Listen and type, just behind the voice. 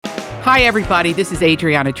Hi, everybody. This is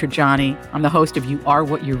Adriana Trajani. I'm the host of You Are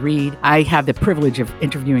What You Read. I have the privilege of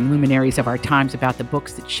interviewing luminaries of our times about the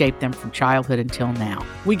books that shaped them from childhood until now.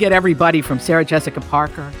 We get everybody from Sarah Jessica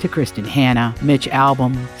Parker to Kristen Hanna, Mitch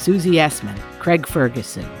Albom, Susie Essman, Craig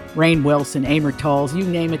Ferguson, Rainn Wilson, Amor Tolls, you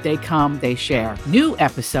name it, they come, they share. New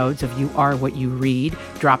episodes of You Are What You Read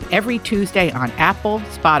drop every Tuesday on Apple,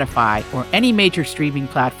 Spotify, or any major streaming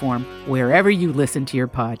platform wherever you listen to your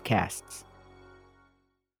podcasts.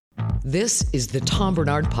 This is the Tom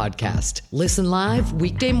Barnard Podcast. Listen live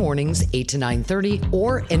weekday mornings 8 to 9:30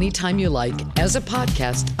 or anytime you like as a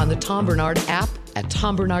podcast on the Tom Barnard app at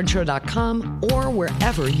tombarnardshow.com or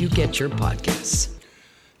wherever you get your podcasts.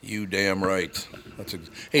 You damn right.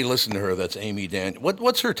 Hey, listen to her. That's Amy Dan.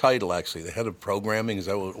 What's her title, actually? The head of programming? Is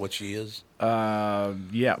that what she is?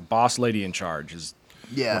 Yeah, boss lady in charge is.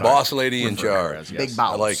 Yeah. Boss lady in charge. As, Big yes.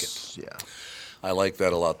 boss. I like it. Yeah. I like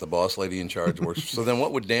that a lot. The boss lady in charge works. So then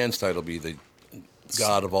what would Dan's title be? The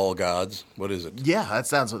God of all gods? What is it? Yeah, that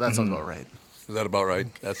sounds about right. Is that about right?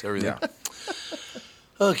 That's everything? Yeah.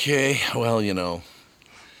 Okay. Well,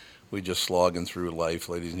 we just slogging through life,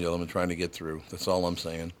 ladies and gentlemen, trying to get through. That's all I'm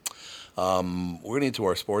saying. We're going to get to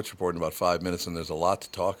our sports report in about 5 minutes, and there's a lot to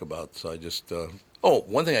talk about. So I just...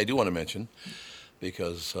 one thing I do want to mention,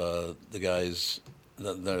 because the guys...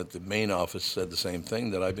 The main office said the same thing,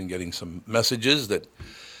 that I've been getting some messages that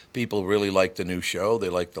people really like the new show. They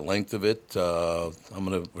like the length of it. We're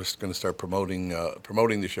going to start promoting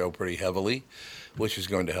the show pretty heavily, which is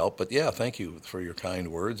going to help. But yeah, thank you for your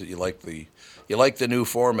kind words that you like the new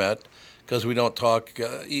format, because we don't talk.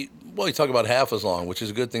 You talk about half as long, which is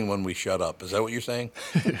a good thing when we shut up. Is that what you're saying?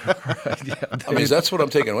 Right, yeah. I mean, that's what I'm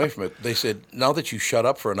taking away from it. They said, now that you shut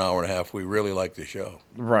up for an hour and a half, we really like the show.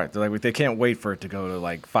 Right. They're like, they can't wait for it to go to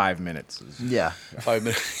like 5 minutes. Yeah. 5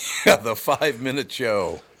 minutes. Yeah, the 5-minute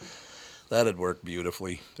show. That'd work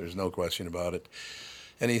beautifully. There's no question about it.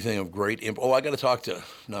 Anything of great I got to talk to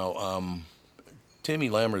now.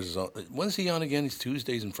 Timmy Lammers is on. When's he on again? He's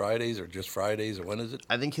Tuesdays and Fridays, or just Fridays, or when is it?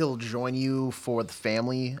 I think he'll join you for the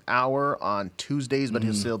family hour on Tuesdays, but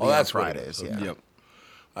he'll still be on that's what it Fridays. is. Yeah. Yep.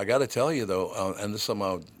 I got to tell you, though, and this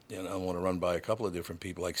somehow, I want to run by a couple of different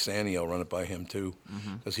people. Like Sandy, I'll run it by him, too,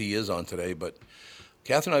 because he is on today. But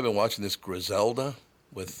Catherine and I have been watching this Griselda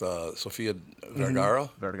with Sofia Vergara.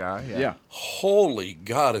 Vergara, yeah. Yeah. Holy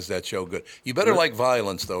God, is that show good. You better like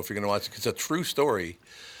violence, though, if you're going to watch it, because it's a true story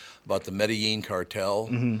about the Medellin cartel.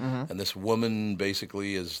 And this woman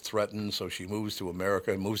basically is threatened, so she moves to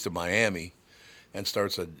America, moves to Miami, and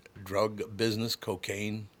starts a drug business,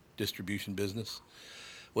 cocaine distribution business,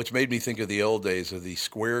 which made me think of the old days of the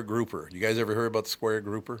square grouper. You guys ever heard about the square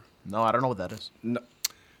grouper? No, I don't know what that is. No.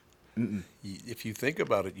 If you think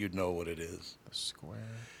about it, you'd know what it is. The square.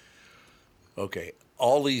 Okay,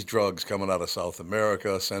 all these drugs coming out of South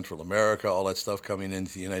America, Central America, all that stuff coming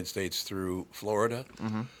into the United States through Florida.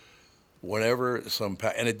 Whenever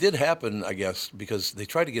and it did happen, I guess, because they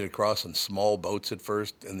tried to get across in small boats at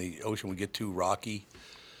first, and the ocean would get too rocky,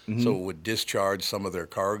 so it would discharge some of their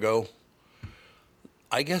cargo.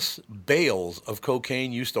 I guess bales of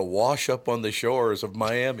cocaine used to wash up on the shores of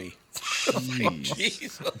Miami.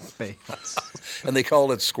 Jesus. And they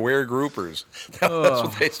called it square groupers. That's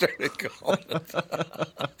what they started calling it.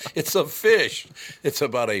 It's a fish. It's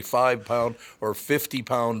about a 5-pound or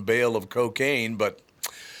 50-pound bale of cocaine, but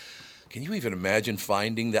can you even imagine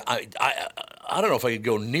finding that? I don't know if I could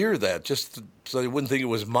go near that, just so they wouldn't think it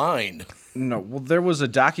was mine. No. Well, there was a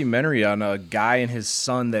documentary on a guy and his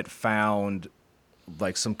son that found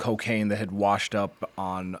like some cocaine that had washed up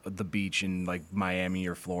on the beach in like Miami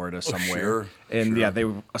or Florida somewhere. Sure, and sure. yeah,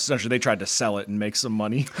 they tried to sell it and make some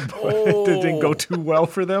money, but it didn't go too well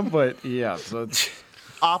for them. But yeah, so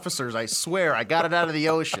Officers, I swear, I got it out of the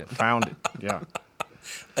ocean. found it. Yeah.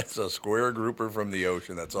 That's a square grouper from the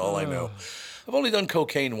ocean. That's all I know. I've only done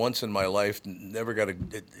cocaine once in my life. Never got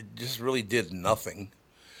it just really did nothing.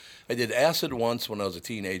 I did acid once when I was a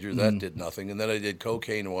teenager. That did nothing. And then I did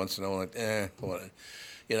cocaine once, and I went,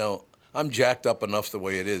 I'm jacked up enough the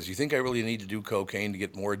way it is. You think I really need to do cocaine to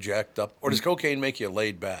get more jacked up? Or does cocaine make you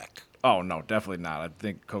laid back? Oh, no, definitely not. I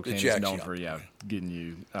think cocaine is known you for, getting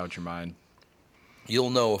you out your mind.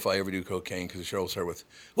 You'll know if I ever do cocaine, because the show will start with,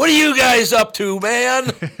 "What are you guys up to,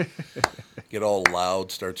 man?" Get all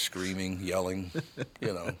loud, start screaming, yelling,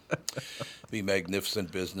 Be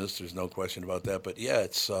magnificent business. There's no question about that. But yeah,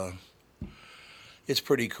 it's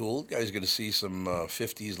pretty cool. You guys are going to see some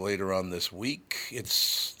 50s later on this week. It's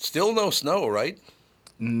still no snow, right?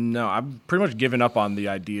 No, I'm pretty much given up on the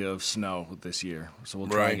idea of snow this year. So we'll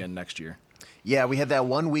try again next year. Yeah, we had that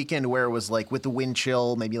one weekend where it was like with the wind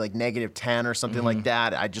chill, maybe like -10 or something like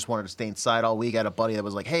that. I just wanted to stay inside all week. I had a buddy that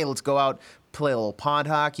was like, hey, let's go out, play a little pond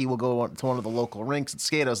hockey. We'll go to one of the local rinks and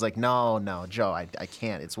skate. I was like, no, Joe, I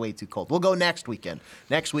can't. It's way too cold. We'll go next weekend.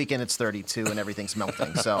 Next weekend it's 32 and everything's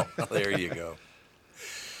melting. So there you go.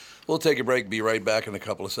 We'll take a break. Be right back in a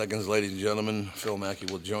couple of seconds, ladies and gentlemen. Phil Mackey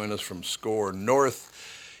will join us from Score North.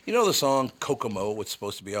 You know the song Kokomo, it's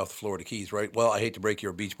supposed to be off the Florida Keys, right? Well, I hate to break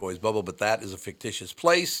your Beach Boys bubble, but that is a fictitious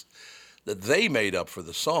place that they made up for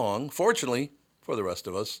the song. Fortunately, for the rest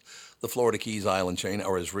of us, the Florida Keys island chain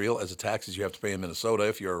are as real as the taxes you have to pay in Minnesota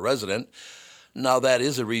if you're a resident. Now, that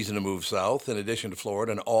is a reason to move south. In addition to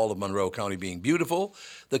Florida and all of Monroe County being beautiful,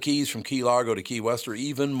 the Keys from Key Largo to Key West are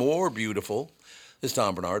even more beautiful. This is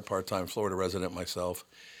Tom Barnard, part-time Florida resident myself.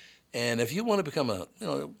 And if you want to become a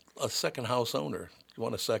second house owner, you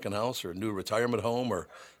want a second house or a new retirement home, or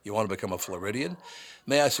you want to become a Floridian,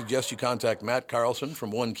 may I suggest you contact Matt Carlson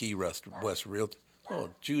from One Key West Realty. Oh,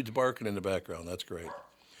 Jude's barking in the background. That's great.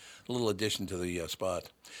 A little addition to the spot.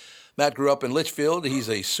 Matt grew up in Litchfield. He's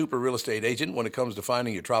a super real estate agent. When it comes to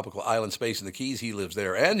finding your tropical island space in the Keys, he lives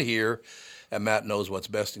there and here. And Matt knows what's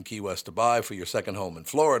best in Key West to buy for your second home in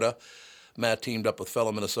Florida. Matt teamed up with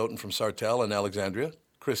fellow Minnesotan from Sartell and Alexandria,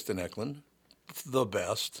 Kristen Eklund, the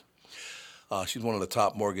best. She's one of the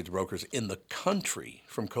top mortgage brokers in the country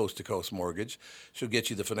from Coast to Coast Mortgage. She'll get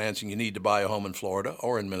you the financing you need to buy a home in Florida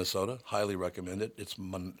or in Minnesota. Highly recommend it.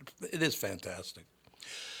 It is fantastic.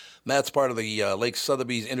 Matt's part of the Lake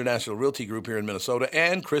Sotheby's International Realty Group here in Minnesota,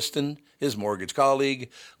 and Kristen, his mortgage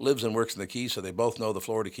colleague, lives and works in the Keys, so they both know the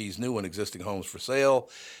Florida Keys' new and existing homes for sale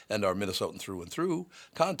and are Minnesotan through and through.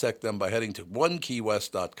 Contact them by heading to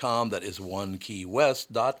onekeywest.com. That is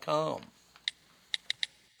onekeywest.com.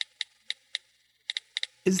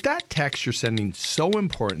 Is that text you're sending so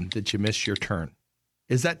important that you missed your turn?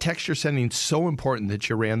 Is that text you're sending so important that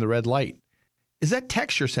you ran the red light? Is that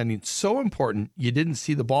text you're sending so important you didn't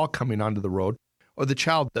see the ball coming onto the road or the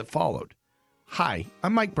child that followed? Hi,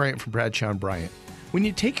 I'm Mike Bryant from Bradshaw & Bryant. When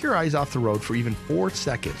you take your eyes off the road for even 4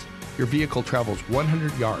 seconds, your vehicle travels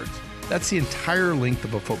 100 yards. That's the entire length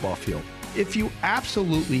of a football field. If you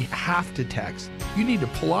absolutely have to text, you need to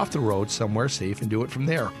pull off the road somewhere safe and do it from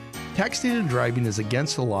there. Texting and driving is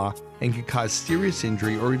against the law and can cause serious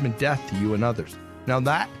injury or even death to you and others. Now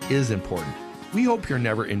that is important. We hope you're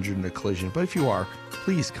never injured in a collision, but if you are,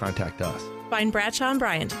 please contact us. Find Bradshaw &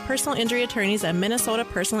 Bryant, personal injury attorneys at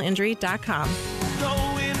minnesotapersonalinjury.com.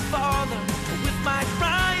 Going farther with Mike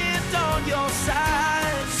Bryant on your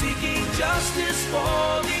side, seeking justice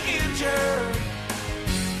for the injured.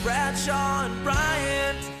 Bradshaw &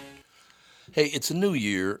 Bryant. Hey, it's a new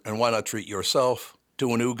year, and why not treat yourself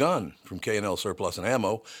to a new gun from K&L Surplus and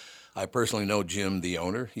Ammo? I personally know Jim, the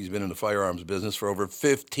owner. He's been in the firearms business for over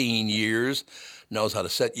 15 years, knows how to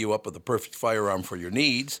set you up with the perfect firearm for your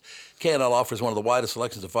needs. K&L offers one of the widest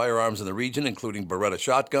selections of firearms in the region, including Beretta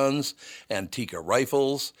shotguns and Tikka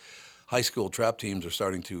rifles. High school trap teams are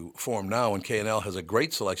starting to form now, and K&L has a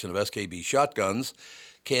great selection of SKB shotguns.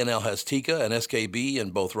 K&L has Tikka and SKB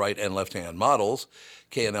in both right and left-hand models.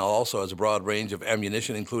 K&L also has a broad range of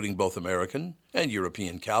ammunition, including both American and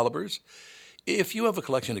European calibers. If you have a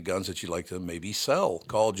collection of guns that you'd like to maybe sell,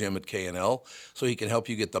 call Jim at K&L so he can help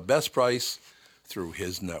you get the best price through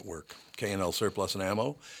his network. K&L Surplus and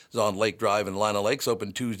Ammo is on Lake Drive in Lana Lakes,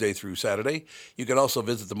 open Tuesday through Saturday. You can also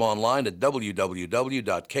visit them online at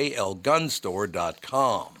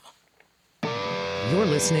www.klgunstore.com. You're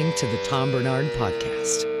listening to the Tom Barnard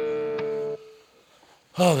Podcast.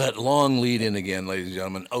 Oh, that long lead in again, ladies and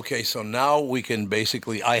gentlemen. Okay, so now we can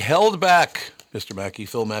basically, I held back, Mr. Mackey,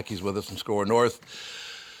 Phil Mackey's with us from Score North.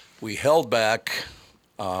 We held back.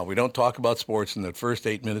 We don't talk about sports in the first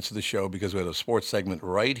 8 minutes of the show because we had a sports segment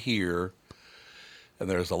right here. And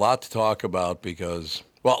there's a lot to talk about because,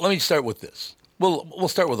 well, let me start with this. We'll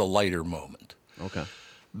start with a lighter moment. Okay.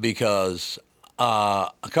 Because a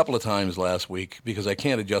couple of times last week, because I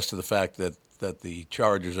can't adjust to the fact that the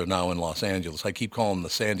Chargers are now in Los Angeles. I keep calling them the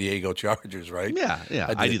San Diego Chargers, right? Yeah.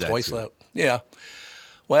 I do did that twice. too. Yeah.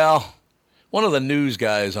 Well, one of the news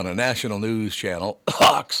guys on a national news channel,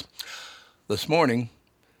 Fox, this morning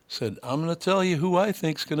said, I'm going to tell you who I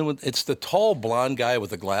think's going to win. It's the tall blonde guy with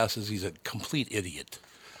the glasses. He's a complete idiot.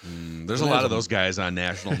 There's a lot of those guys on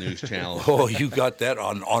national news channels. Oh, you got that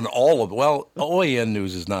on all of, well, OAN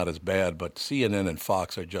News is not as bad, but CNN and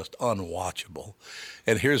Fox are just unwatchable.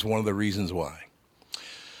 And here's one of the reasons why.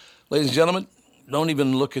 Ladies and gentlemen, don't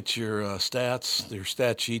even look at your stats, your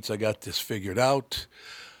stat sheets. I got this figured out.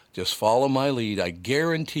 Just follow my lead. I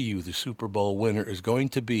guarantee you the Super Bowl winner is going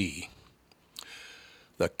to be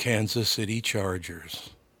the Kansas City Chargers.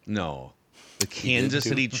 No. The Kansas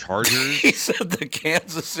City Chargers? He said the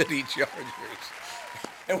Kansas City Chargers.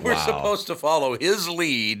 And we're Wow. supposed to follow his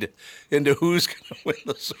lead into who's going to win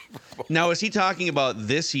the Super Bowl. Now, is he talking about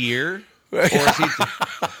this year? Or is he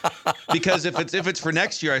because if it's for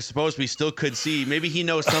next year, I suppose we still could see. Maybe he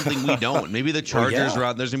knows something we don't. Maybe the Chargers are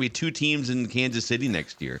out. There's going to be 2 teams in Kansas City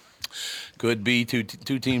next year. Could be two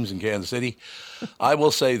teams in Kansas City. I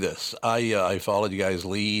will say this. I followed you guys'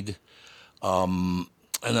 lead. And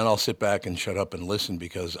then I'll sit back and shut up and listen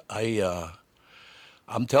because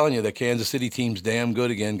I'm telling you, the Kansas City team's damn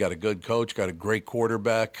good again. Got a good coach, got a great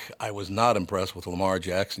quarterback. I was not impressed with Lamar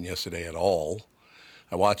Jackson yesterday at all.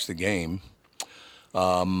 I watched the game.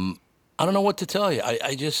 I don't know what to tell you.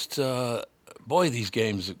 I just, boy, these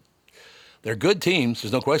games, they're good teams.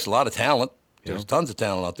 There's no question, a lot of talent. There's tons of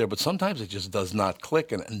talent out there, but sometimes it just does not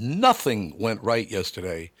click, and nothing went right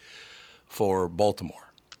yesterday for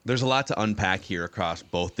Baltimore. There's a lot to unpack here across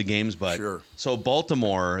both the games, but so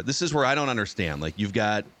Baltimore, this is where I don't understand. Like, you've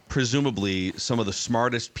got presumably some of the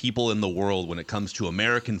smartest people in the world when it comes to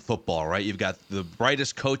American football, right? You've got the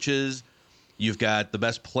brightest coaches, you've got the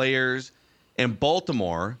best players, and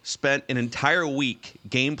Baltimore spent an entire week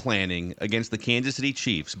game planning against the Kansas City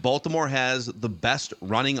Chiefs. Baltimore has the best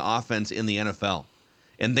running offense in the NFL,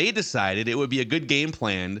 and they decided it would be a good game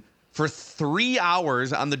plan for 3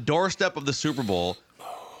 hours on the doorstep of the Super Bowl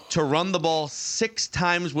to run the ball 6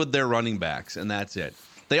 times with their running backs, and that's it.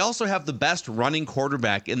 They also have the best running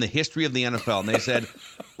quarterback in the history of the NFL, and they said,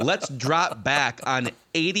 let's drop back on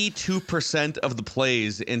 82% of the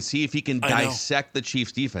plays and see if he can dissect the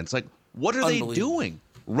Chiefs' defense. Like, what are they doing?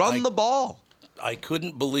 Run the ball. I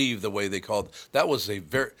couldn't believe the way they called. That was a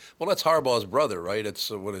very well. That's Harbaugh's brother, right? It's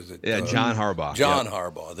what is it? Yeah, John Harbaugh. John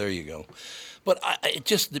Harbaugh. There you go. But it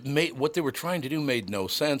just made what they were trying to do made no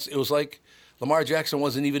sense. It was like Lamar Jackson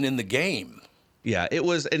wasn't even in the game. Yeah, it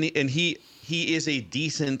was, and he is a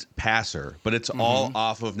decent passer, but it's all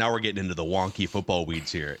off of, now we're getting into the wonky football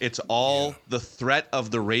weeds here. It's all the threat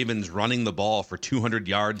of the Ravens running the ball for 200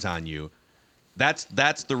 yards on you. That's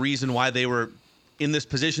the reason why they were in this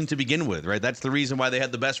position to begin with, right? That's the reason why they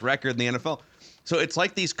had the best record in the NFL. So it's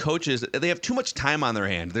like these coaches, they have too much time on their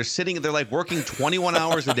hand. They're like working 21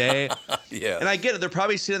 hours a day. Yeah. And I get it. They're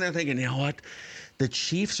probably sitting there thinking, you know what? The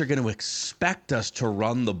Chiefs are going to expect us to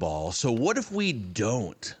run the ball. So what if we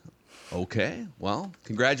don't? Okay, well,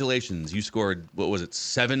 congratulations. You scored,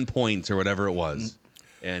 7 points or whatever it was.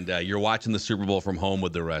 And you're watching the Super Bowl from home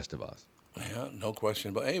with the rest of us. Yeah, no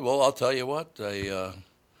question. But, hey, well, I'll tell you what.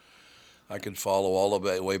 I could follow all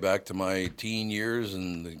the way back to my teen years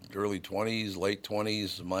and the early 20s, late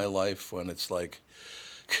 20s of my life when it's like,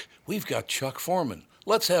 we've got Chuck Foreman.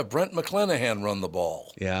 Let's have Brent McClanahan run the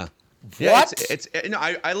ball. Yeah. What?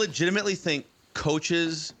 Yeah, I legitimately think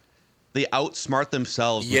coaches, they outsmart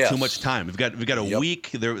themselves with too much time. We've got a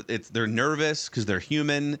week. They're nervous because they're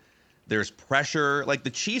human. There's pressure. Like the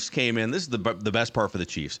Chiefs came in. This is the best part for the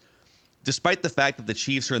Chiefs. Despite the fact that the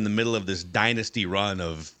Chiefs are in the middle of this dynasty run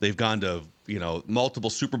of they've gone to multiple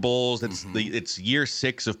Super Bowls. It's year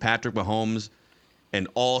 6 of Patrick Mahomes, and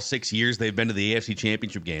all 6 years they've been to the AFC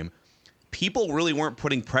Championship game. People really weren't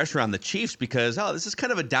putting pressure on the Chiefs because this is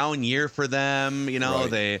kind of a down year for them.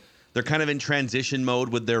 They're kind of in transition mode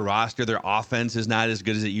with their roster. Their offense is not as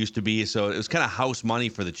good as it used to be, so it was kind of house money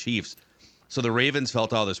for the Chiefs. So the Ravens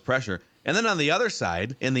felt all this pressure. And then on the other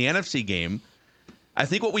side, in the NFC game, I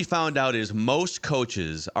think what we found out is most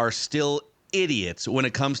coaches are still idiots when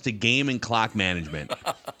it comes to game and clock management.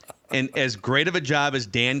 And as great of a job as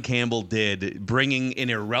Dan Campbell did bringing an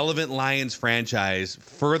irrelevant Lions franchise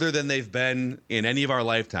further than they've been in any of our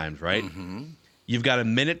lifetimes, right? Mm-hmm. You've got a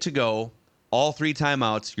minute to go, all 3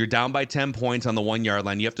 timeouts. You're down by 10 points on the 1-yard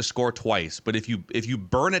line. You have to score twice. But if you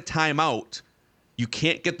burn a timeout, you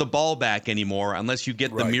can't get the ball back anymore unless you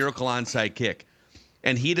get the miracle onside kick.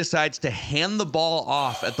 And he decides to hand the ball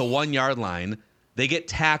off at the 1-yard line. They get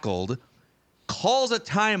tackled, calls a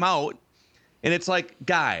timeout, and it's like,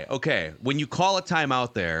 guy, okay, when you call a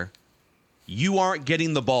timeout there, you aren't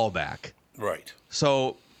getting the ball back. Right.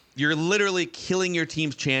 So you're literally killing your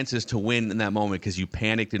team's chances to win in that moment because you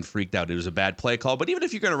panicked and freaked out. It was a bad play call. But even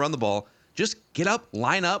if you're going to run the ball, just get up,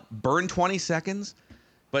 line up, burn 20 seconds.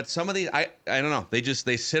 But some of these, I don't know.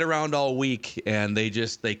 They sit around all week and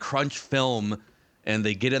they crunch film and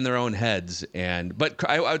they get in their own heads. But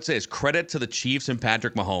I would say it's credit to the Chiefs and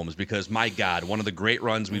Patrick Mahomes because, my God, one of the great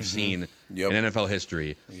runs we've seen in NFL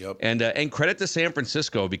history. Yep. And credit to San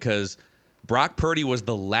Francisco because Brock Purdy was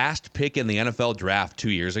the last pick in the NFL draft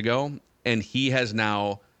 2 years ago, and he has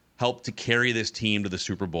now helped to carry this team to the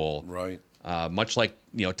Super Bowl. Right. Much like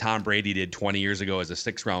Tom Brady did 20 years ago as a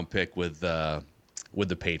 6th-round pick with the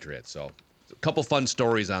Patriots. So a couple fun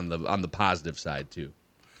stories on the positive side too.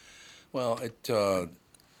 Well,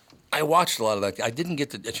 I watched a lot of that. I didn't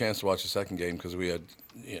get a chance to watch the second game because we had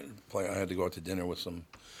I had to go out to dinner with some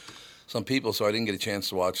people, so I didn't get a chance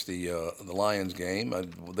to watch the Lions game.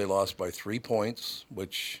 They lost by 3 points,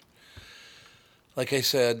 which, like I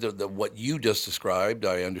said, what you just described,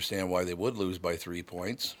 I understand why they would lose by 3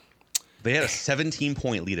 points. They had a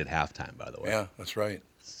 17-point lead at halftime, by the way. Yeah, that's right.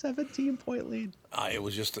 17-point lead.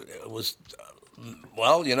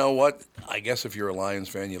 Well, you know what? I guess if you're a Lions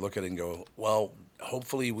fan, you look at it and go, well,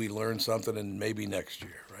 hopefully we learn something and maybe next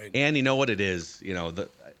year, right? And you know what it is? The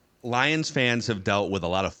Lions fans have dealt with a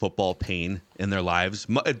lot of football pain in their lives,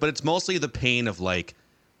 but it's mostly the pain of like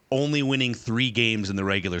only winning 3 games in the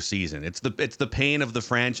regular season. It's the pain of the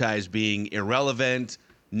franchise being irrelevant,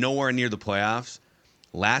 nowhere near the playoffs.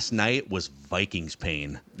 Last night was Vikings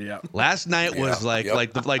pain. Yeah. Last night was like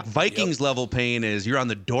Vikings level pain is you're on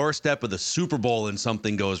the doorstep of the Super Bowl and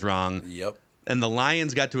something goes wrong. Yep. And the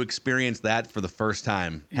Lions got to experience that for the first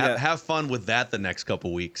time. Have fun with that the next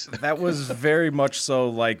couple weeks. That was very much so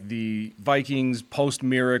like the Vikings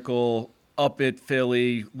post-miracle up at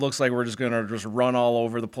Philly. Looks like we're just going to just run all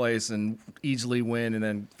over the place and easily win and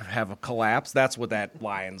then have a collapse. That's what that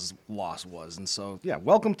Lions loss was. And so, yeah,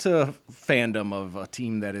 welcome to fandom of a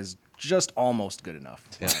team that is just almost good enough.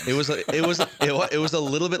 Yeah. It was a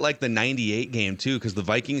little bit like the 98 game too, because the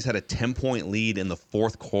Vikings had a 10-point lead in the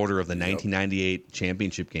fourth quarter of the 1998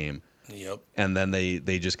 championship game. Yep. And then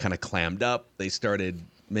they just kind of clammed up. They started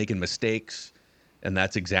making mistakes, and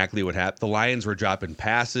that's exactly what happened. The Lions were dropping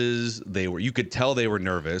passes. You could tell they were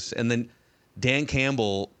nervous. And then Dan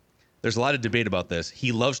Campbell, there's a lot of debate about this.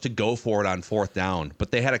 He loves to go for it on fourth down,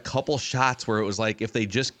 but they had a couple shots where it was like if they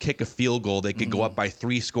just kick a field goal, they could go up by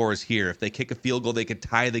 3 scores here. If they kick a field goal, they could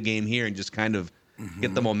tie the game here and just kind of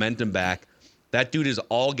get the momentum back. That dude is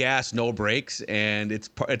all gas, no brakes, and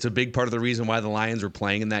it's a big part of the reason why the Lions were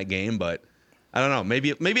playing in that game. But I don't know, maybe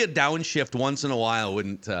a downshift once in a while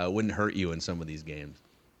wouldn't hurt you in some of these games.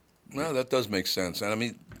 No, that does make sense, and I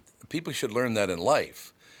mean, people should learn that in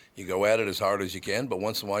life. You go at it as hard as you can, but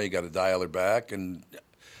once in a while you got to dial it back, and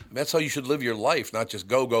that's how you should live your life, not just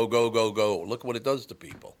go, go, go, go, go. Look what it does to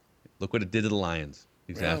people. Look what it did to the Lions.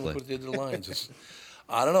 Exactly. Yeah, look what it did to the Lions.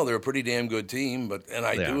 I don't know. They're a pretty damn good team,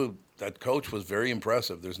 that coach was very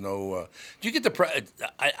impressive. There's no. Do you get the?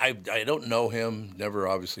 I don't know him. Never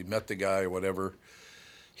obviously met the guy or whatever.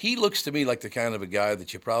 He looks to me like the kind of a guy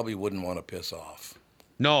that you probably wouldn't want to piss off.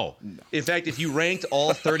 No. In fact, if you ranked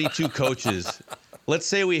all 32 coaches. Let's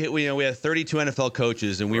say we had 32 NFL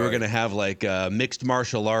coaches and we were going to have like mixed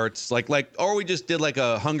martial arts, or we just did like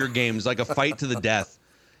a Hunger Games, like a fight to the death.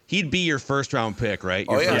 He'd be your first round pick, right?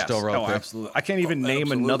 Your first overall pick. Absolutely. I can't even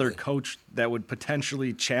name another coach that would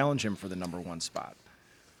potentially challenge him for the number 1 spot.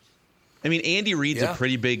 I mean, Andy Reid's a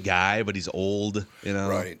pretty big guy, but he's old,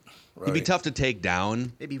 Right. He'd be tough to take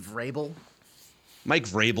down. Maybe Vrabel. Mike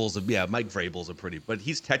Vrabel's a pretty, but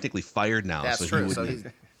he's technically fired now. That's true. So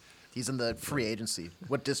he's in the free agency.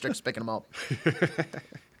 What district's picking him up?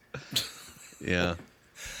 Yeah.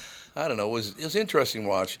 I don't know. It was interesting to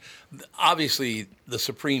watch. Obviously, the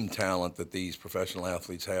supreme talent that these professional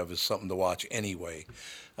athletes have is something to watch anyway.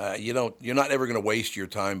 You're not ever going to waste your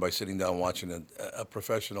time by sitting down watching a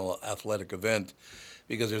professional athletic event,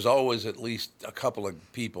 because there's always at least a couple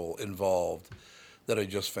of people involved that are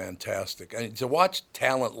just fantastic. I mean, to watch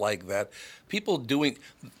talent like that, people doing.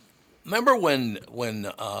 Remember when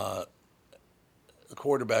the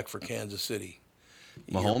quarterback for Kansas City,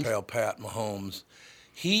 Mahomes? your pal Pat Mahomes,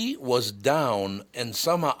 he was down, and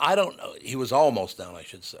somehow, I don't know, he was almost down, I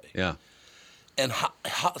should say. Yeah. And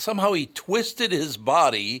somehow he twisted his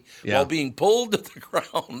body while being pulled to the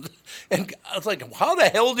ground. And I was like, how the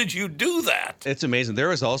hell did you do that? It's amazing. There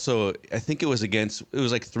was also, I think it was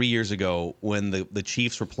like 3 years ago when the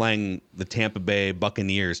Chiefs were playing the Tampa Bay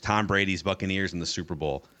Buccaneers, Tom Brady's Buccaneers in the Super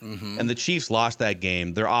Bowl. Mm-hmm. And the Chiefs lost that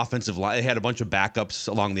game. Their offensive line, they had a bunch of backups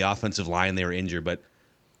along the offensive line. They were injured, but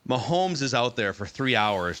Mahomes is out there for 3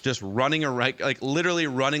 hours just literally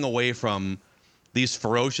running away from these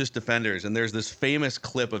ferocious defenders. And there's this famous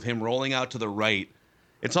clip of him rolling out to the right.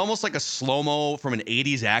 It's almost like a slow-mo from an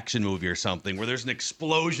 80s action movie or something, where there's an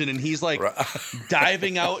explosion and he's like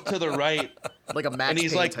diving out to the right. Like a Max And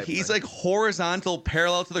he's Payne like type he's thing. like horizontal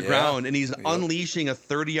parallel to the ground, and he's unleashing a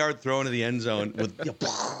 30-yard throw into the end zone with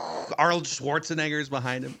Arnold Schwarzenegger's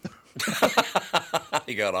behind him.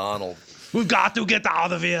 He got Arnold. We've got to get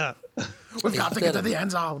out of here. We've got to get to the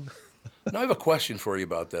end zone. Now, I have a question for you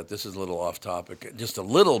about that. This is a little off topic, just a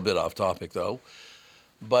little bit off topic, though.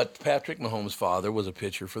 But Patrick Mahomes' father was a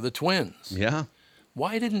pitcher for the Twins. Yeah.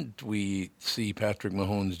 Why didn't we see Patrick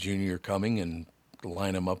Mahomes Jr. coming and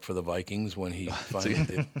line him up for the Vikings when he finally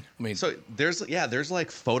did? I mean, so there's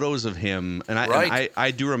like photos of him, and Right.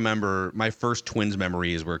 I do remember my first Twins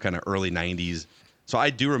memories were kind of early '90s. So I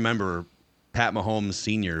do remember Pat Mahomes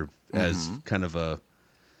Sr. as kind of a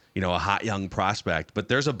hot young prospect. But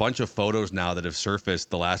there's a bunch of photos now that have surfaced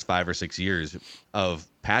the last 5 or 6 years of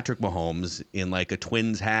Patrick Mahomes in like a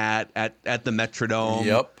Twins hat at the Metrodome.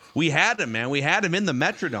 Yep. We had him, man. We had him in the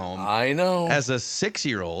Metrodome. I know. As a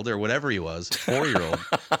 6-year-old or whatever he was, 4-year-old.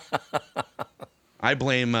 I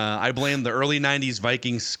blame the early '90s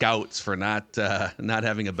Vikings scouts for not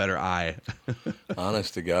having a better eye.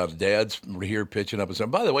 Honest to God, Dad's here pitching up.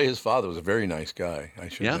 And by the way, his father was a very nice guy. I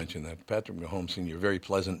should Yeah. mention that. Patrick Mahomes Sr., very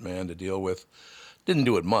pleasant man to deal with. Didn't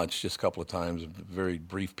do it much, just a couple of times, very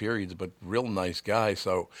brief periods, but real nice guy.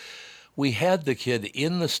 So we had the kid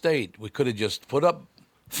in the state. We could have just put up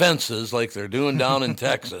fences like they're doing down in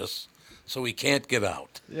Texas, so he can't get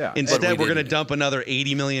out. Yeah. Instead, we're going to didn't. dump another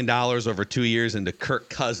 $80 million over 2 years into Kirk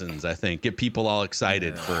Cousins, I think. Get people all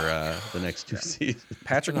excited for the next 2 seasons.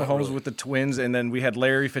 Patrick Mahomes with the Twins, and then we had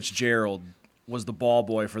Larry Fitzgerald was the ball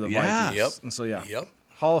boy for the Vikings. Yep. And so, yeah. Yep.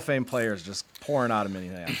 Hall of Fame players just pouring out of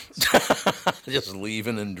Minneapolis. Just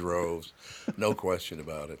leaving in droves. No question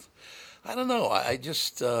about it. I don't know. I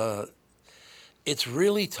just, it's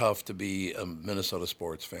really tough to be a Minnesota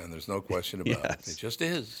sports fan. There's no question about it. It just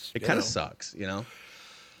is. It kind of sucks,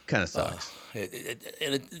 Kind of sucks.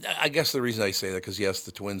 I guess the reason I say that, because, yes,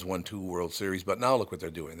 the Twins won 2 World Series, but now look what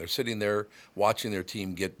they're doing. They're sitting there watching their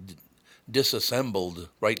team get disassembled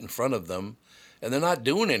right in front of them, and they're not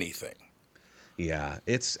doing anything. Yeah,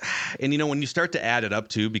 and when you start to add it up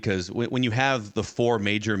too, because when you have the 4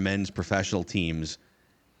 major men's professional teams,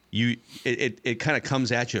 it kind of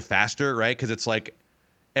comes at you faster, right? Because it's like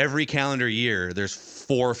every calendar year there's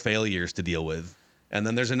 4 failures to deal with, and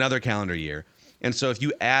then there's another calendar year. And so if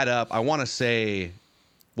you add up, I want to say,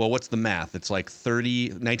 well, what's the math? It's like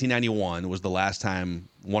 1991 was the last time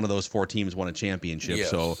one of those 4 teams won a championship. Yes,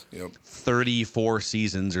 So yep. 34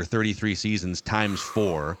 seasons or 33 seasons times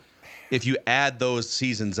 4. If you add those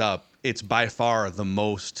seasons up, it's by far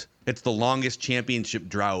it's the longest championship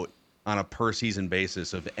drought on a per season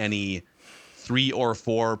basis of any 3 or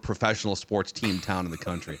 4 professional sports team town in the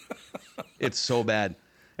country. It's so bad.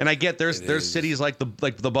 And I get there's cities like the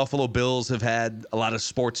Buffalo Bills have had a lot of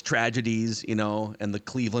sports tragedies, and the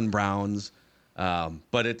Cleveland Browns.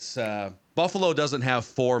 But it's Buffalo doesn't have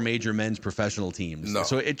 4 major men's professional teams. No.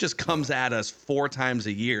 So it just comes at us 4 times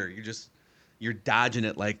a year. You're dodging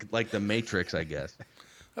it like the Matrix, I guess. I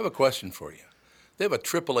have a question for you. They have a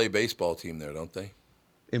AAA baseball team there, don't they?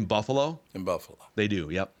 In Buffalo? In Buffalo. They do,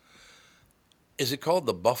 yep. Is it called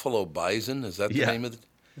the Buffalo Bison? Is that the name of it?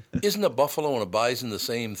 Isn't a buffalo and a bison the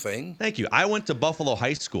same thing? Thank you. I went to Buffalo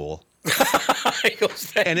High School.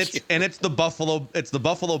 And it's the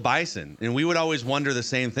Buffalo Bison, and we would always wonder the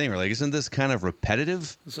same thing. We're like, isn't this kind of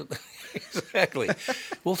repetitive? Exactly.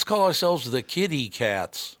 Well, let's call ourselves the Kitty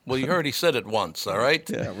Cats. Well, you already said it once, all right?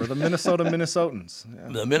 Yeah, we're the Minnesota Minnesotans.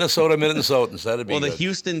 Yeah. The Minnesota Minnesotans. That'd be the good.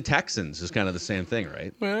 Houston Texans is kind of the same thing,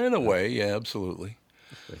 right? Well, in a way, yeah, absolutely.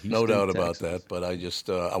 No doubt about that. But I just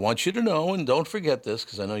I want you to know, and don't forget this,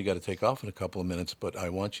 because I know you got to take off in a couple of minutes, but I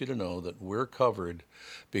want you to know that we're covered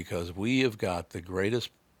because we have got the greatest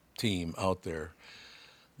team out there,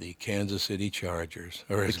 the Kansas City Chargers.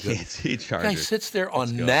 Kansas City Chargers. Guy sits there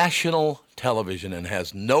on national television and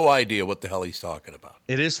has no idea what the hell he's talking about.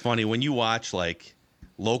 It is funny when you watch like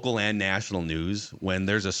local and national news, when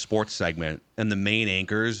there's a sports segment and the main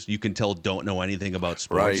anchors, you can tell, don't know anything about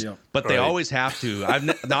sports. Right. But they always have to.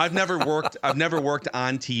 I've never worked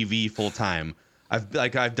on TV full time. I've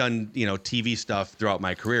done TV stuff throughout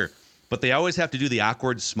my career, but they always have to do the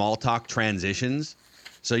awkward small talk transitions.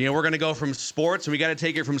 So we're going to go from sports, and we got to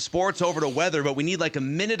take it from sports over to weather, but we need like a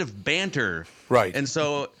minute of banter. Right.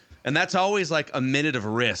 And that's always like a minute of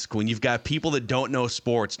risk when you've got people that don't know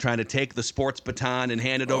sports trying to take the sports baton and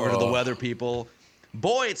hand it over to the weather people.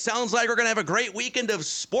 Boy, it sounds like we're going to have a great weekend of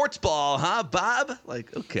sports ball, huh, Bob?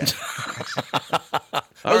 Like, okay. That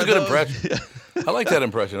was a good impression. I like that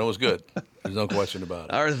impression. It was good. There's no question about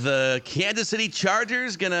it. Are the Kansas City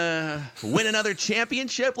Chargers going to win another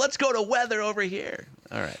championship? Let's go to weather over here.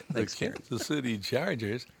 All right. Thanks, the Karen. Kansas City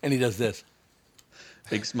Chargers. And he does this.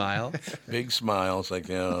 Big smile. Big smile. It's like,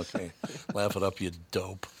 yeah, okay. Laugh it up, you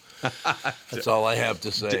dope. That's all I have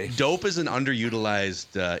to say. Dope is an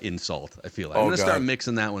underutilized insult, I feel like. I'm going to start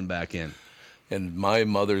mixing that one back in. In my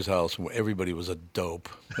mother's house, everybody was a dope.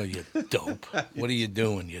 Oh, you dope. What are you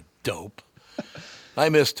doing, you dope? I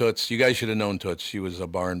miss Toots. You guys should have known Toots. She was a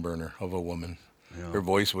barn burner of a woman. Her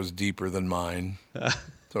voice was deeper than mine.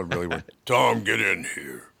 So it really went, Tom, get in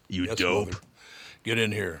here. You dope. Mother. Get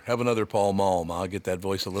in here. Have another Pall Mall, Ma. I'll get that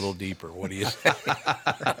voice a little deeper. What do you say?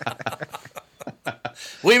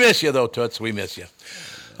 We miss you, though, Toots. We miss you.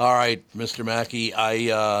 All right, Mr. Mackey,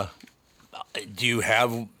 do you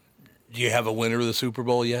have a winner of the Super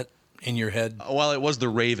Bowl yet in your head? Well, it was the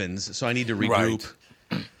Ravens, so I need to regroup.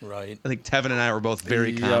 Right. I think Tevin and I were both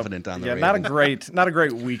very confident on the Ravens. Not a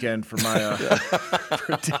great weekend for my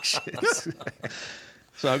predictions.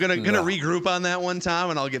 So I'm gonna regroup on that one,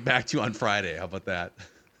 Tom, and I'll get back to you on Friday. How about that?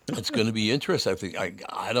 It's going to be interesting. I think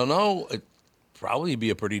I don't know. It'd probably be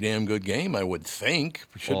a pretty damn good game, I would think.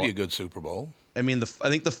 It should be a good Super Bowl. I mean, I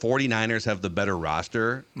think the 49ers have the better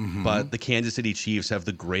roster, but the Kansas City Chiefs have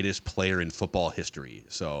the greatest player in football history.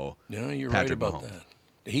 So you're Patrick right about Mahomes.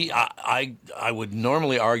 that. I would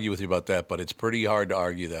normally argue with you about that, but it's pretty hard to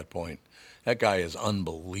argue that point. That guy is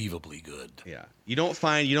unbelievably good. Yeah, you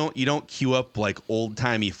don't queue up like old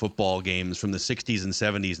timey football games from the 60s and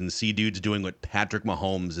 70s and see dudes doing what Patrick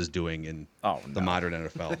Mahomes is doing in the modern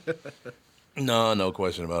NFL. No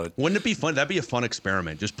question about it. Wouldn't it be fun? That'd be a fun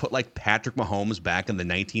experiment. Just put like Patrick Mahomes back in the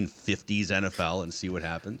 1950s NFL and see what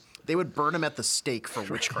happens. They would burn him at the stake for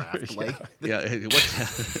witchcraft. That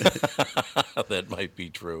might be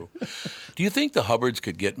true. Do you think the Hubbards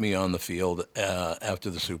could get me on the field after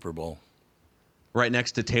the Super Bowl? Right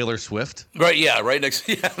next to Taylor Swift? Right next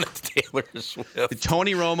to Taylor Swift.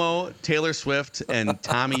 Tony Romo, Taylor Swift, and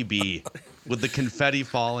Tommy B with the confetti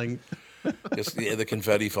falling. Just the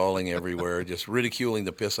confetti falling everywhere, just ridiculing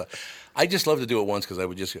the piss out. I just love to do it once because I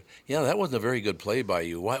would just go, that wasn't a very good play by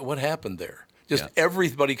you. What happened there? Just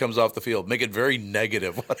everybody comes off the field. Make it very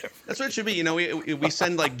negative. Whatever. That's what it should be. We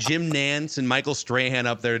send like Jim Nantz and Michael Strahan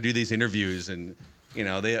up there to do these interviews, and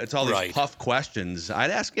it's all these tough questions.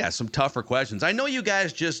 I'd ask some tougher questions. I know you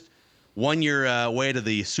guys just won your way to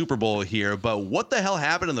the Super Bowl here, but what the hell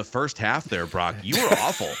happened in the first half there, Brock? You were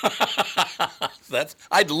awful.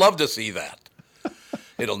 I'd love to see that.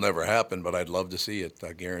 It'll never happen, but I'd love to see it.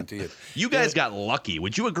 I guarantee it. You guys got lucky.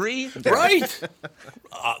 Would you agree? Right.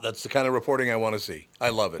 That's the kind of reporting I want to see. I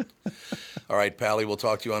love it. All right, Pally, we'll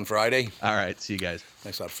talk to you on Friday. All right, see you guys.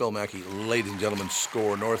 Thanks a lot. Phil Mackey, ladies and gentlemen,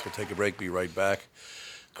 Score North. We'll take a break, be right back.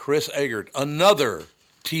 Chris Eggert, another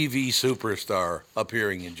TV superstar,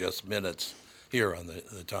 appearing in just minutes here on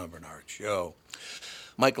the Tom Barnard Show.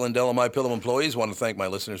 Mike Lindell, MyPillow employees, want to thank my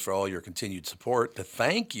listeners for all your continued support. To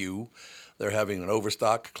thank you, they're having an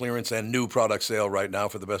overstock, clearance, and new product sale right now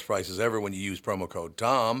for the best prices ever when you use promo code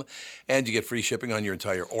TOM, and you get free shipping on your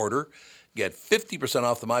entire order. Get 50%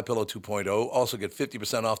 off the MyPillow 2.0. Also get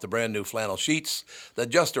 50% off the brand new flannel sheets that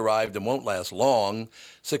just arrived and won't last long.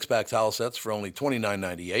 6-pack towel sets for only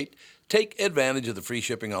 $29.98. Take advantage of the free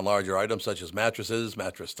shipping on larger items such as mattresses,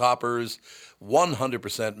 mattress toppers,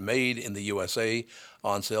 100% made in the USA,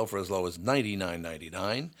 on sale for as low as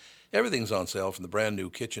 $99.99. Everything's on sale, from the brand new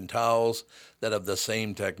kitchen towels that have the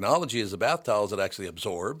same technology as the bath towels that actually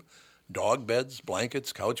absorb, dog beds,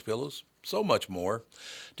 blankets, couch pillows, so much more.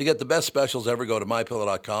 To get the best specials ever, go to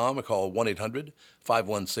MyPillow.com or call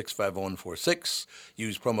 1-800-516-5146.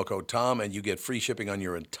 Use promo code TOM and you get free shipping on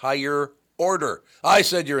your entire order. I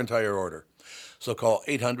said your entire order. So call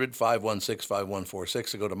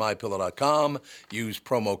 800-516-5146 or go to MyPillow.com. Use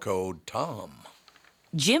promo code TOM.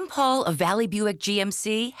 Jim Paul of Valley Buick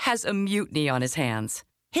GMC has a mutiny on his hands.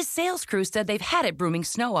 His sales crew said they've had it brooming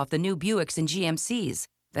snow off the new Buicks and GMCs,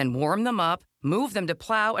 then warm them up, move them to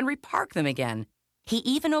plow, and repark them again. He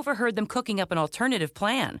even overheard them cooking up an alternative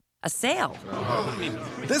plan, a sale.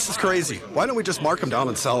 This is crazy. Why don't we just mark them down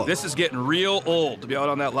and sell them? This is getting real old to be out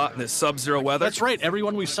on that lot in this sub-zero weather. That's right.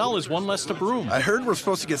 Everyone we sell is one less to broom. I heard we're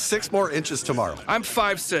supposed to get 6 more inches tomorrow. I'm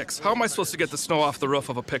 5'6". How am I supposed to get the snow off the roof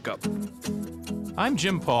of a pickup? I'm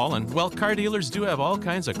Jim Paul, and while car dealers do have all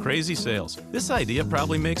kinds of crazy sales, this idea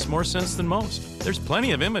probably makes more sense than most. There's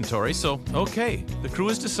plenty of inventory, so okay, the crew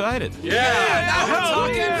has decided. Now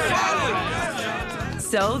we're talking.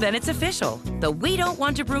 So then it's official. The We Don't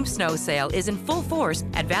Want to Broom snow sale is in full force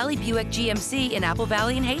at Valley Buick GMC in Apple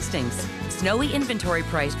Valley and Hastings. Snowy inventory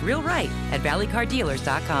priced real right at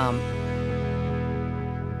valleycardealers.com.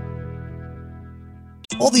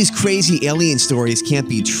 All these crazy alien stories can't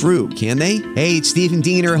be true, can they? Hey, it's Stephen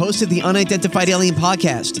Diener, host of the Unidentified Alien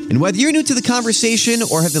Podcast. And whether you're new to the conversation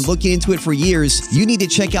or have been looking into it for years, you need to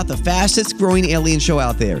check out the fastest growing alien show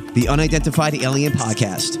out there, the Unidentified Alien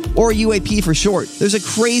Podcast, or UAP for short. There's a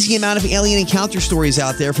crazy amount of alien encounter stories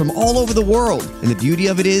out there from all over the world. And the beauty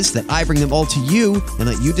of it is that I bring them all to you and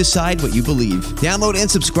let you decide what you believe. Download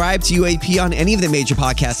and subscribe to UAP on any of the major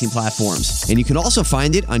podcasting platforms. And you can also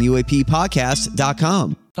find it on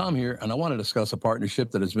UAPpodcast.com. Tom here, and I want to discuss a partnership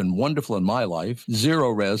that has been wonderful in my life, Zero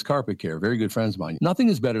Res Carpet Care. Very good friends of mine. Nothing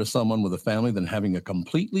is better to someone with a family than having a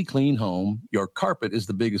completely clean home. Your carpet is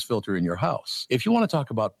the biggest filter in your house. If you want to talk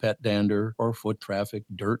about pet dander or foot traffic,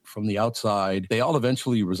 dirt from the outside, they all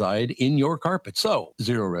eventually reside in your carpet. So,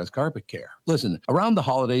 Zero Res Carpet Care. Listen, around the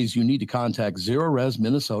holidays, you need to contact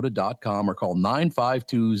ZeroResMinnesota.com or call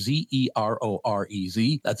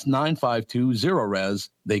 952-ZEROREZ. That's 952-ZERO-RES.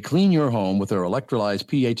 They clean your home with their electrolyzed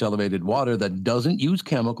pH-elevated water that doesn't use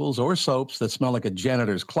chemicals or soaps that smell like a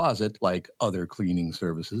janitor's closet like other cleaning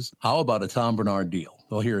services. How about a Tom Barnard deal?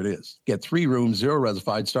 Well, here it is. Get 3 rooms,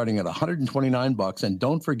 zero-resified, starting at $129, and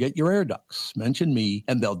don't forget your air ducts. Mention me,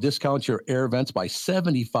 and they'll discount your air vents by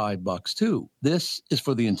 $75 too. This is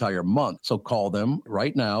for the entire month, so call them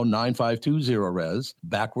right now, 952-0-RES,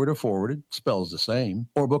 backward or forwarded, spells the same,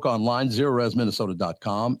 or book online,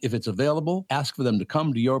 ZeroResMinnesota.com. If it's available, ask for them to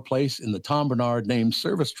come to your place in the Tom Barnard named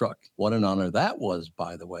service truck. What an honor that was,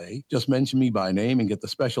 by the way. Just mention me by name and get the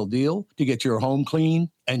special deal to get your home clean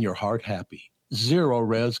and your heart happy. Zero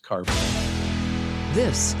Res Carpet.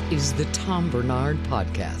 This is the Tom Barnard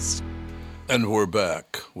Podcast. And we're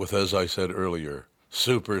back with, as I said earlier,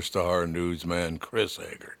 superstar newsman Chris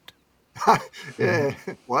Eggert. Yeah.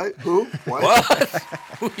 What? Who? What?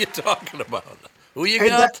 Who are you talking about? Who you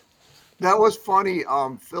got? That was funny,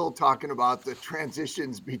 Phil talking about the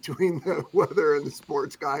transitions between the weather and the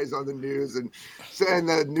sports guys on the news and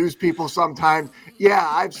the news people sometimes. Yeah,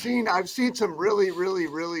 I've seen some really, really,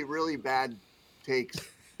 really, really bad takes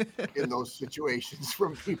in those situations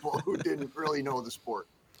from people who didn't really know the sport.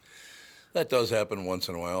 That does happen once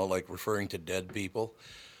in a while, like referring to dead people.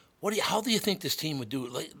 How do you think this team would do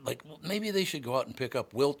it? Like maybe they should go out and pick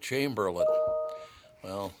up Wilt Chamberlain.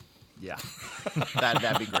 Well, yeah,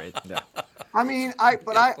 that'd be great. Yeah. I mean,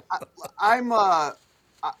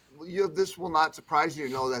 this will not surprise you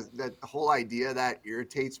to know that the whole idea that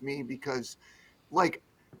irritates me because, like,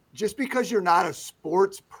 just because you're not a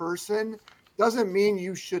sports person doesn't mean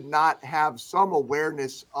you should not have some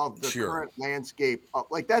awareness of the current landscape.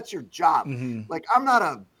 Like, that's your job. Mm-hmm. Like, I'm not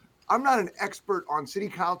an expert on city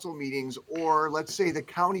council meetings or, let's say, the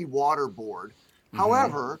county water board. Mm-hmm.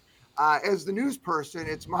 However, as the news person,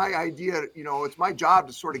 it's my idea, it's my job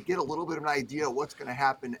to sort of get a little bit of an idea of what's going to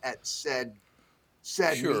happen at said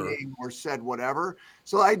meeting or said whatever.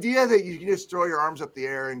 So the idea that you can just throw your arms up the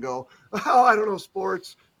air and go, oh, I don't know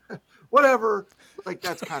sports, whatever, like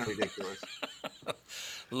that's kind of ridiculous.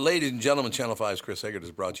 Ladies and gentlemen, Channel 5's Chris Eggert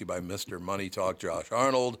is brought to you by Mr. Money Talk Josh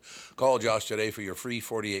Arnold. Call Josh today for your free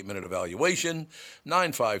 48-minute evaluation,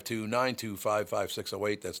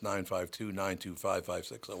 952-925-5608. That's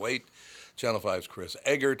 952-925-5608. Channel 5's Chris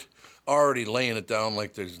Eggert, already laying it down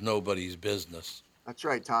like there's nobody's business. That's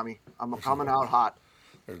right, Tommy. I'm coming out hot.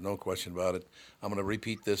 There's no question about it. I'm going to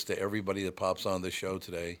repeat this to everybody that pops on this show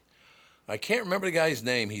today. I can't remember the guy's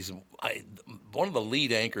name. He's one of the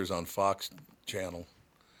lead anchors on Fox Channel.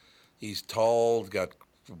 He's tall, got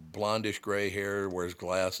blondish gray hair, wears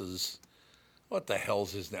glasses. What the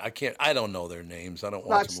hell's his name? I don't know their names. I don't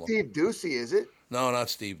watch them. Not Steve Ducey, is it? No, not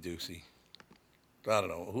Steve Ducey. I don't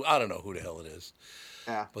know who the hell it is.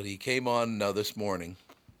 Yeah. But he came on this morning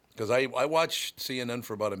because I watched CNN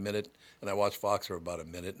for about a minute and I watched Fox for about a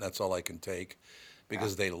minute, and that's all I can take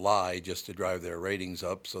because they lie just to drive their ratings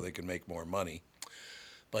up so they can make more money.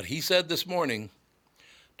 But he said this morning,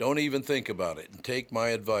 don't even think about it and take my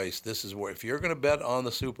advice. This is where, if you're going to bet on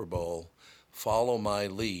the Super Bowl, follow my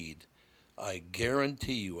lead. I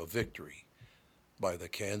guarantee you a victory by the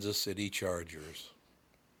Kansas City Chargers.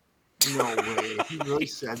 No way. He really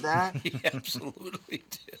said that? He absolutely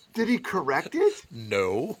did. Did he correct it?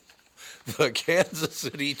 No. The Kansas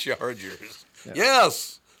City Chargers. Yeah.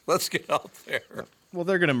 Yes. Let's get out there. Well,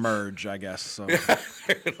 they're going to merge, I guess. So. They're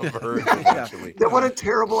going to merge eventually. What a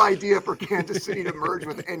terrible idea for Kansas City to merge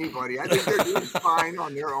with anybody. I think they're doing fine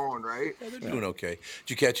on their own, right? Yeah, they're doing okay. Did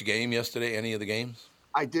you catch a game yesterday, any of the games?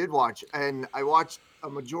 I did watch, and I watched a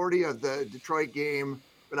majority of the Detroit game,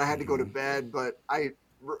 but I had to go to bed. But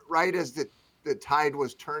right as the tide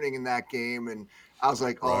was turning in that game, and I was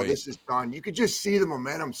like, oh, this is done. You could just see the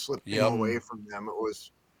momentum slipping away from them. It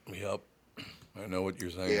was. Yep. I know what you're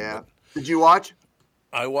saying. Yeah. Did you watch?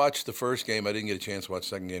 I watched the first game. I didn't get a chance to watch the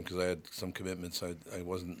second game because I had some commitments. I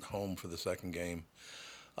wasn't home for the second game.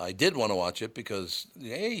 I did want to watch it because,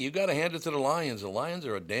 hey, you got to hand it to the Lions. The Lions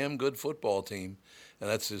are a damn good football team, and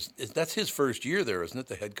that's his first year there, isn't it,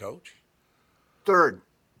 the head coach? Third.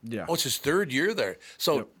 Yeah. Oh, it's his third year there.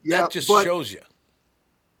 So that shows you.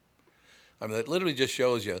 I mean, that literally just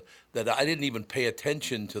shows you that I didn't even pay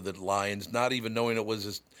attention to the Lions, not even knowing it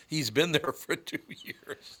was He's been there for 2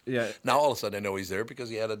 years. Yeah. Now all of a sudden I know he's there because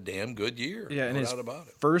he had a damn good year. Yeah, in no his doubt about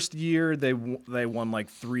it. first year, they won like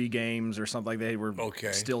 3 games or something. Like they were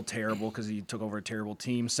still terrible because he took over a terrible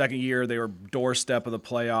team. Second year, they were doorstep of the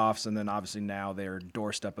playoffs, and then obviously now they're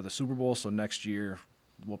doorstep of the Super Bowl. So next year,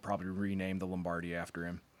 we'll probably rename the Lombardi after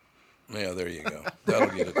him. Yeah, there you go.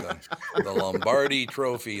 That'll get it done. The Lombardi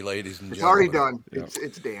Trophy, ladies and It's gentlemen. already done.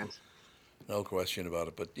 It's Dan's. No question about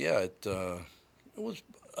it. But yeah, it was.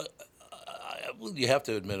 Well, you have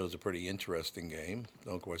to admit it was a pretty interesting game.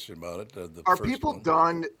 No question about it. Are people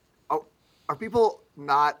done? Oh, are people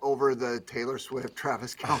not over the Taylor Swift,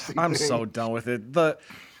 Travis Kelce I'm thing? so done with it.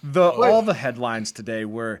 All the headlines today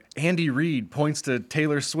were Andy Reid points to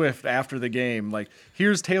Taylor Swift after the game. Like,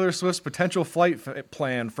 here's Taylor Swift's potential flight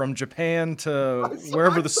plan from Japan to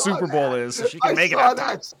wherever the Super Bowl is, so she can make it out.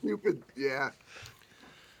 That stupid, yeah.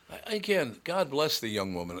 Again, God bless the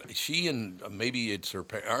young woman. She and maybe it's her.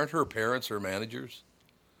 Aren't her parents her managers?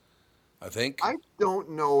 I think. I don't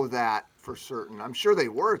know that for certain. I'm sure they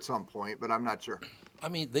were at some point, but I'm not sure. I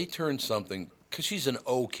mean, they turned something because she's an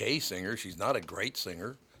okay singer. She's not a great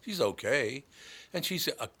singer. She's okay, and she's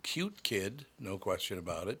a cute kid, no question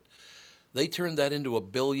about it. They turned that into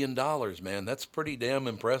 $1 billion, man. That's pretty damn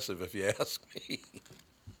impressive, if you ask me.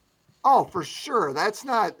 Oh, for sure. That's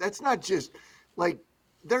not just like.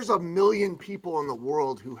 There's 1 million people in the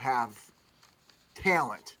world who have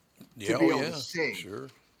talent to be able to sing,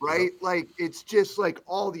 right? Yep. Like it's just like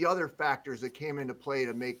all the other factors that came into play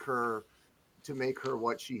to make her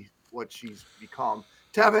what she's become.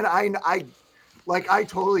 Tevin, I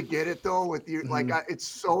totally get it though with you. Mm-hmm. Like it's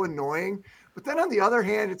so annoying, but then on the other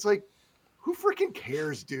hand, it's like, who freaking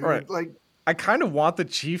cares, dude? Right. Like. I kind of want the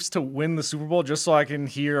Chiefs to win the Super Bowl just so I can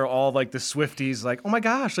hear all like the Swifties like, oh my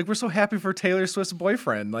gosh, like we're so happy for Taylor Swift's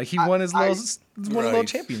boyfriend. Like he won his little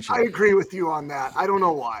championship. I agree with you on that. I don't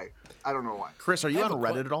know why. Chris, are you on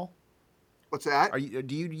Reddit at all? What's that?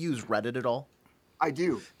 Do you use Reddit at all? I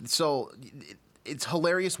do. So it's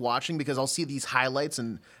hilarious watching because I'll see these highlights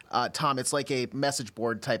and Tom, it's like a message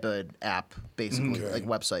board type of app, basically, like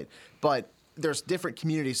website. But there's different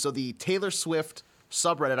communities. So the Taylor Swift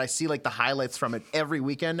subreddit, I see like the highlights from it every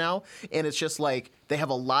weekend now, and it's just like they have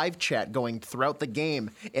a live chat going throughout the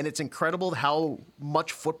game, and it's incredible how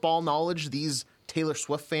much football knowledge these Taylor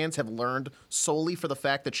Swift fans have learned solely for the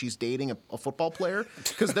fact that she's dating a football player,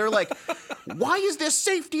 because they're like, why is this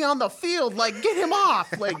safety on the field? Like, get him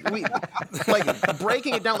off. Like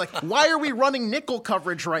breaking it down. Like, why are we running nickel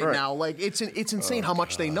coverage right now? Like, it's insane how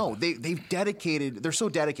much they know. They've dedicated. They're so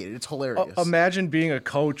dedicated. It's hilarious. Imagine being a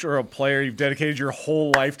coach or a player. You've dedicated your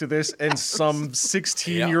whole life to this, and some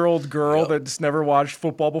 16-year-old girl that's never watched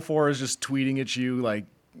football before is just tweeting at you like,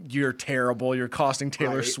 you're terrible. You're costing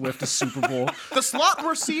Taylor Swift a Super Bowl. The slot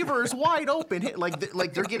receiver is wide open. Like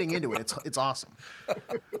they're getting into it. It's awesome.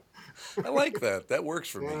 I like that. That works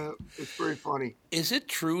for me. It's very funny. Is it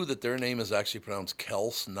true that their name is actually pronounced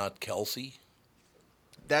Kels, not Kelsey?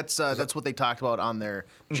 That's what they talked about on their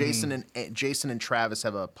Jason and Travis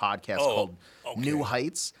have a podcast called New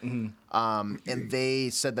Heights, and they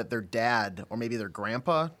said that their dad or maybe their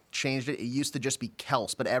grandpa changed it. It used to just be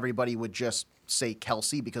Kels, but everybody would just say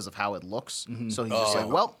Kelsey because of how it looks. So he's just like,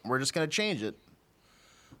 well, we're just going to change it.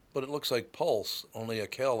 But it looks like Pulse, only a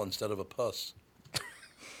Kel instead of a Puss.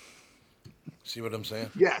 See what I'm saying?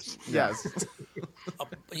 Yes.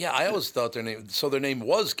 Yeah, I always thought their name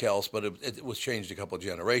was Kels, but it was changed a couple of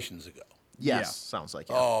generations ago. Yes, sounds like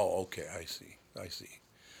it. Oh, okay, I see.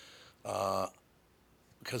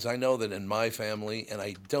 Because I know that in my family, and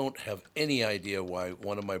I don't have any idea why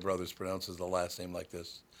one of my brothers pronounces the last name like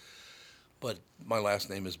this, but my last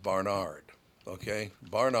name is Barnard, okay?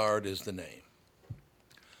 Barnard is the name.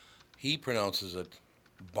 He pronounces it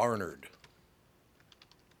Barnard.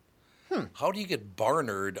 How do you get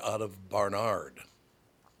Barnard out of Barnard?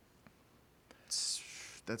 That's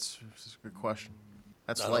a good question.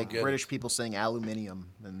 That's like British people saying aluminium,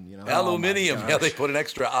 and aluminium. Yeah, they put an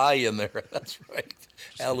extra I in there. That's right.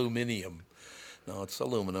 Aluminium. No, it's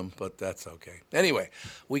aluminum, but that's okay. Anyway,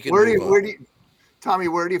 we can. Tommy,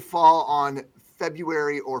 where do you fall on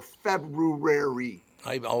February or February?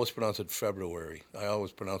 I always pronounce it February. I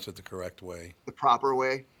always pronounce it the correct way. The proper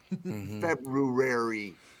way?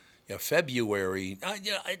 February. Yeah, February.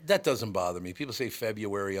 That doesn't bother me. People say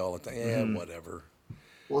February all the time. Yeah, whatever.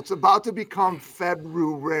 Well, it's about to become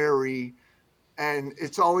February, and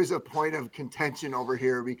it's always a point of contention over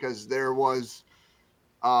here because there was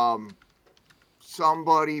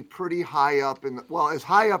somebody pretty high up as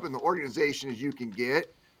high up in the organization as you can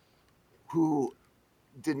get, who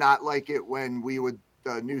did not like it when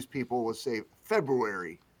the news people would say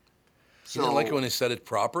February. So, you didn't like it when they said it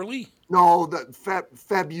properly? No, the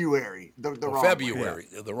February, the wrong February,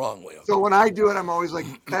 way. the wrong way. Okay. So when I do it, I'm always like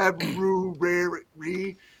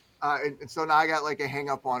February, and so now I got like a hang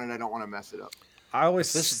up on it. I don't want to mess it up. I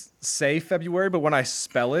always say February, but when I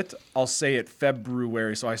spell it, I'll say it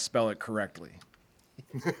February, so I spell it correctly.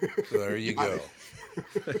 So there you go.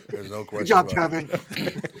 There's no question. Good job, about Kevin.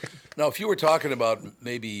 Now, if you were talking about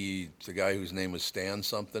maybe the guy whose name was Stan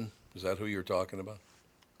something, is that who you were talking about?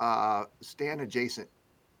 Stan adjacent.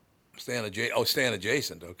 Stan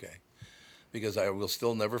adjacent, okay. Because I will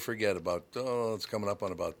still never forget about, it's coming up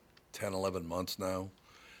on about 10, 11 months now.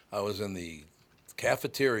 I was in the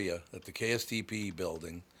cafeteria at the KSTP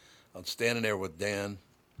building. I'm standing there with Dan,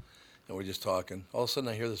 and we're just talking. All of a sudden,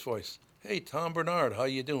 I hear this voice. Hey, Tom Barnard, how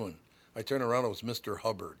you doing? I turn around, it was Mr.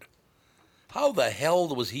 Hubbard. How the hell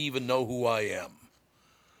does he even know who I am?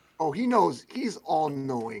 Oh, he knows. He's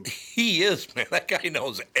all-knowing. He is, man. That guy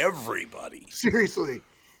knows everybody. Seriously.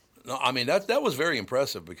 No, I mean, that was very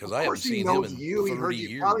impressive because I haven't seen him in 30 years. He heard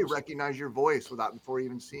you probably recognize your voice before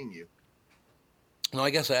even seeing you. No,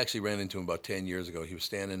 I guess I actually ran into him about 10 years ago. He was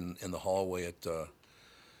standing in the hallway at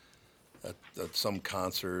some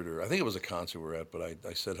concert, or I think it was a concert we were at, but I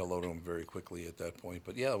said hello to him very quickly at that point.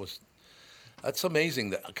 But yeah, that's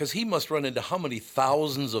amazing because he must run into how many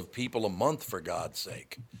thousands of people a month, for God's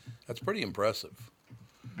sake. That's pretty impressive.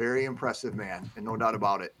 Very impressive, man, and no doubt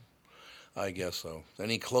about it. I guess so.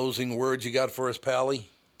 Any closing words you got for us, Pally?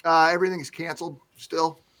 Everything's canceled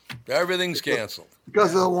still. Everything's canceled.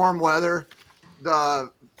 Because of the warm weather. The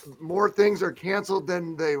more things are canceled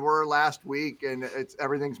than they were last week, and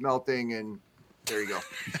everything's melting, and there you go.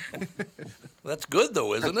 That's good,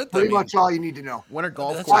 though, isn't it? Pretty much all you need to know. Winter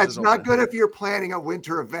golf. Well, it's not good if you're planning a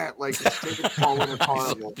winter event like the State Fall Winter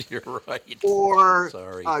Carnival. You're right. Or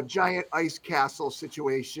a giant ice castle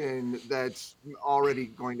situation that's already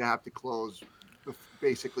going to have to close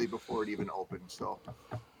basically before it even opens. So,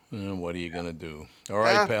 what are you going to do? All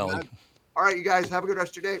right, Pally. All right, you guys, have a good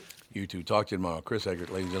rest of your day. You too. Talk to you tomorrow. Chris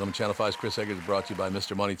Eggert, ladies and gentlemen. Channel 5's Chris Eggert is brought to you by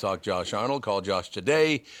Mr. Money Talk, Josh Arnold. Call Josh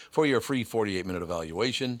today for your free 48-minute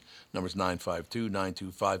evaluation. Number's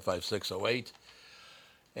 952-925-5608.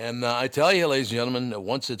 And I tell you, ladies and gentlemen,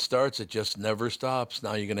 once it starts, it just never stops.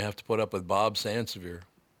 Now you're going to have to put up with Bob Sansevier.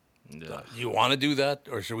 Yeah. You want to do that,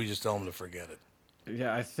 or should we just tell him to forget it?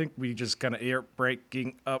 Yeah, I think we just kind of air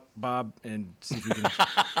breaking up Bob and see if we can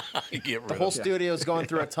get rid the whole studio's going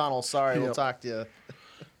through a tunnel. Sorry, we'll talk to you.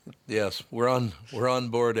 Yes, we're on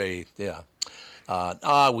board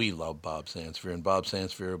we love Bob Sansevier, and Bob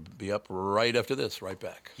Sansevier will be up right after this, right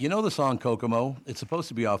back. You know the song Kokomo? It's supposed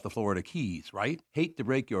to be off the Florida Keys, right? Hate to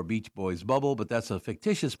break your Beach Boys bubble, but that's a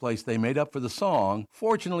fictitious place they made up for the song.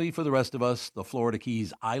 Fortunately for the rest of us, the Florida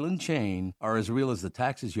Keys island chain are as real as the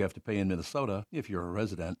taxes you have to pay in Minnesota if you're a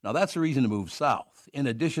resident. Now that's the reason to move south. In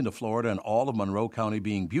addition to Florida and all of Monroe County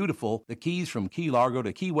being beautiful, the Keys from Key Largo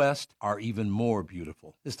to Key West are even more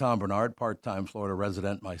beautiful. This is Tom Barnard, part-time Florida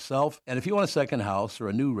resident myself, and if you want a second house or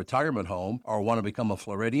a new retirement home or want to become a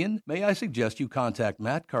Floridian, may I suggest you contact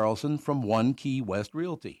Matt Carlson from One Key West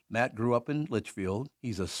Realty. Matt grew up in Litchfield.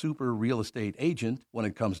 He's a super real estate agent when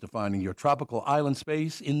it comes to finding your tropical island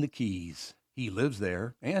space in the Keys. He lives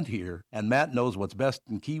there and here, and Matt knows what's best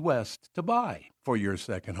in Key West to buy for your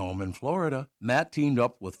second home in Florida. Matt teamed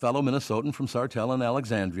up with fellow Minnesotan from Sartell and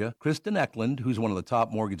Alexandria, Kristen Eklund, who's one of the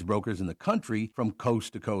top mortgage brokers in the country from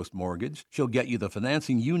Coast to Coast Mortgage. She'll get you the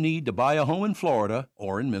financing you need to buy a home in Florida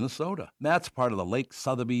or in Minnesota. Matt's part of the Lake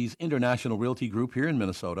Sotheby's International Realty Group here in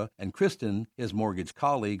Minnesota, and Kristen, his mortgage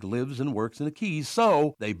colleague, lives and works in the Keys,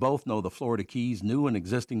 so they both know the Florida Keys' new and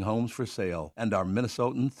existing homes for sale and are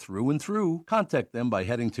Minnesotan through and through. Contact them by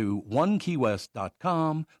heading to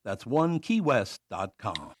onekeywest.com. That's onekeywest.com.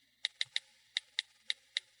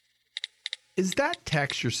 Is that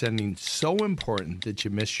text you're sending so important that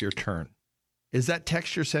you missed your turn? Is that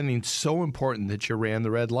text you're sending so important that you ran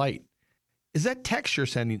the red light? Is that text you're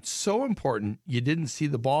sending so important you didn't see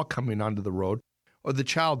the ball coming onto the road or the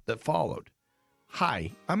child that followed?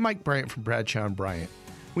 Hi, I'm Mike Bryant from Bradshaw & Bryant.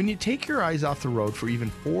 When you take your eyes off the road for even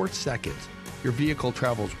 4 seconds, your vehicle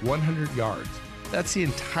travels 100 yards. That's the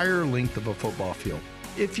entire length of a football field.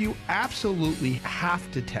 If you absolutely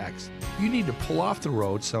have to text, you need to pull off the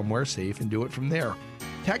road somewhere safe and do it from there.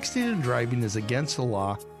 Texting and driving is against the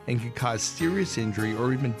law and can cause serious injury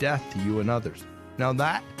or even death to you and others. Now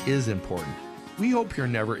that is important. We hope you're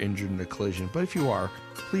never injured in a collision, but if you are,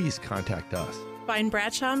 please contact us. Find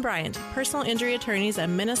Bradshaw & Bryant, personal injury attorneys at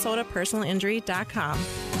minnesotapersonalinjury.com.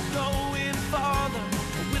 Going farther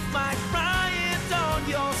with Mike Bryant on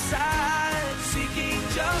your side, seeking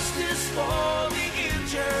justice for the injured.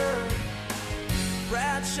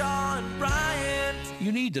 Bradshaw and Bryant.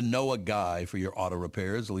 You need to know a guy for your auto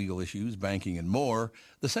repairs, legal issues, banking, and more.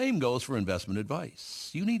 The same goes for investment advice.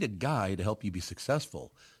 You need a guy to help you be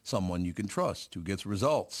successful, someone you can trust who gets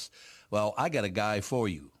results. Well, I got a guy for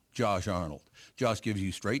you, Josh Arnold. Josh gives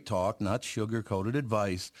you straight talk, not sugar-coated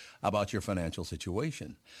advice about your financial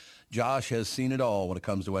situation. Josh has seen it all when it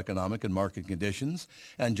comes to economic and market conditions,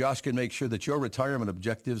 and Josh can make sure that your retirement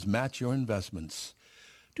objectives match your investments.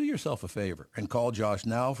 Do yourself a favor and call Josh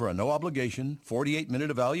now for a no-obligation, 48-minute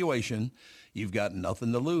evaluation. You've got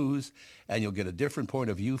nothing to lose, and you'll get a different point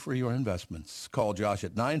of view for your investments. Call Josh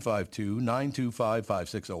at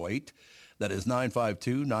 952-925-5608. That is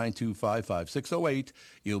 952-925-5608.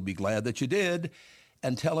 You'll be glad that you did.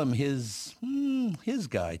 And tell him his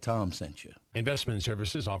guy, Tom, sent you. Investment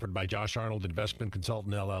services offered by Josh Arnold Investment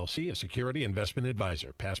Consultant, LLC, a security investment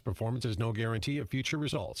advisor. Past performance is no guarantee of future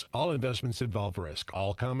results. All investments involve risk.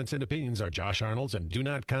 All comments and opinions are Josh Arnold's and do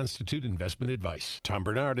not constitute investment advice. Tom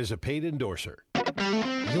Barnard is a paid endorser.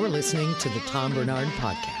 You're listening to the Tom Barnard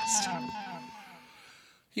Podcast.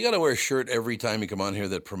 You got to wear a shirt every time you come on here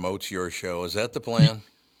that promotes your show. Is that the plan?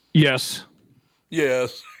 Yes.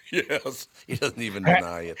 Yes. Yes. He doesn't even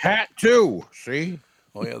deny it. Hat too. See?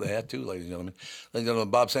 Oh, yeah, the hat too, ladies and gentlemen. Ladies and gentlemen,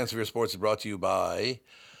 Bob Sansevier Sports is brought to you by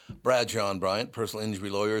Bradshaw and Bryant, personal injury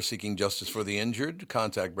lawyer seeking justice for the injured.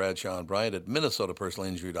 Contact Bradshaw and Bryant at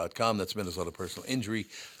minnesotapersonalinjury.com. That's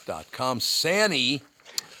minnesotapersonalinjury.com. Sanny.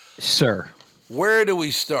 Sir. Where do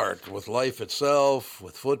we start? With life itself,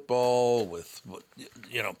 with football, with,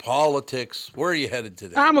 politics? Where are you headed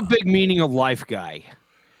today? I'm a big meaning of life guy.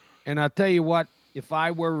 And I'll tell you what, if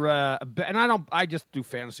I were, and I just do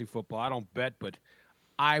fantasy football. I don't bet, but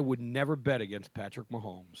I would never bet against Patrick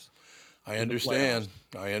Mahomes. I understand,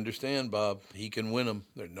 Bob. He can win them.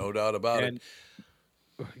 There's no doubt about it.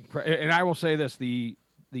 And I will say this, the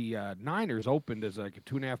Niners opened as like a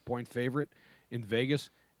 2.5-point favorite in Vegas.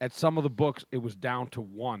 At some of the books, it was down to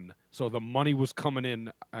 1. So the money was coming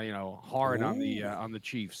in, hard on the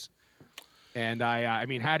Chiefs. And I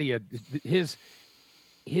mean, how do you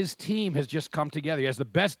his team has just come together. He has the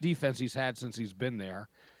best defense he's had since he's been there.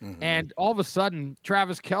 Mm-hmm. And all of a sudden,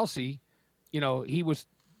 Travis Kelce, he was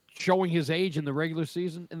showing his age in the regular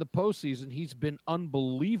season. In the postseason, he's been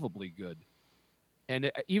unbelievably good.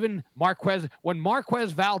 And even when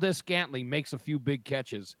Marquez Valdez-Scantling makes a few big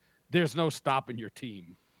catches, there's no stopping your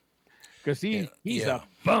team. Because he's a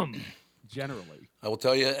bum, generally. I will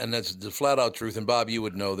tell you, and that's the flat-out truth, and Bob, you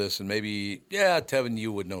would know this, and maybe, Tevin,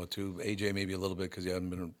 you would know it too. AJ, maybe a little bit because you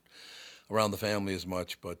haven't been around the family as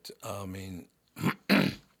much. But, I mean,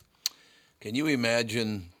 can you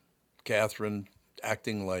imagine Catherine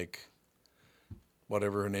acting like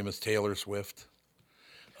whatever her name is, Taylor Swift?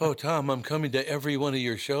 Oh, Tom, I'm coming to every one of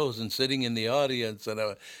your shows and sitting in the audience. And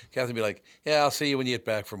Catherine would be like, I'll see you when you get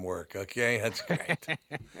back from work, okay? That's great.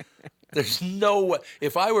 There's no way.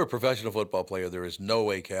 If I were a professional football player, there is no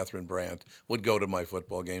way Catherine Brandt would go to my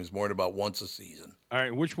football games more than about once a season. All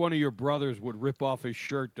right, which one of your brothers would rip off his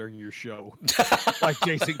shirt during your show, like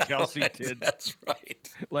Jason Kelce did? That's right.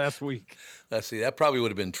 Last week. Let's see. That probably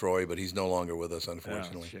would have been Troy, but he's no longer with us,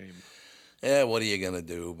 unfortunately. Shame. Yeah, what are you going to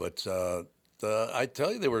do? But I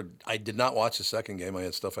tell you, I did not watch the second game. I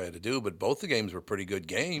had stuff I had to do, but both the games were pretty good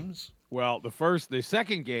games. Well, the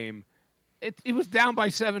second game, it was down by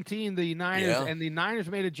 17, the Niners, and the Niners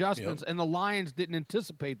made adjustments, and the Lions didn't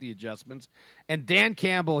anticipate the adjustments. And Dan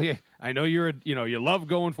Campbell, I know you love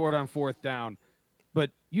going for it on fourth down, but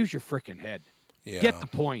use your freaking head. Yeah. Get the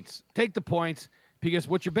points. Take the points, because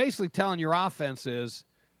what you're basically telling your offense is,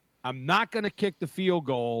 I'm not going to kick the field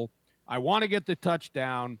goal. I want to get the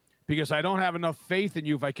touchdown because I don't have enough faith in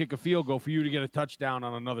you if I kick a field goal for you to get a touchdown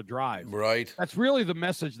on another drive. Right. That's really the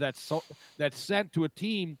message that's sent to a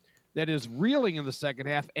team that is reeling in the second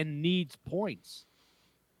half and needs points.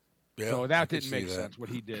 Yeah, so that didn't make sense what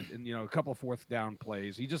he did. And, a couple of fourth down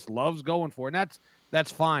plays. He just loves going for it. And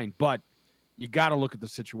that's fine. But you got to look at the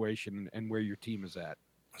situation and where your team is at.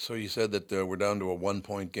 So you said that we're down to a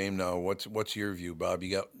 1-point game now. What's your view, Bob?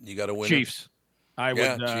 You got to win. Chiefs. I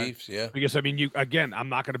would. Chiefs. Yeah. Because I'm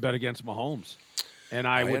not going to bet against Mahomes. And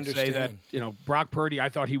I would say that, Brock Purdy, I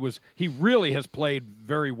thought he really has played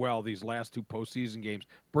very well these last 2 postseason games,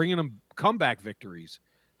 bringing them comeback victories.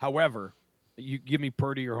 However, you give me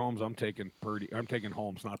Purdy or Holmes, I'm taking Purdy. I'm taking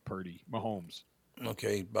Holmes, not Purdy. Mahomes.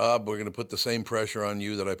 Okay, Bob, we're going to put the same pressure on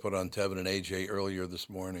you that I put on Tevin and AJ earlier this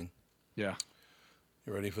morning. Yeah.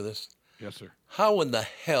 You ready for this? Yes, sir. How in the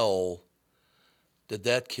hell did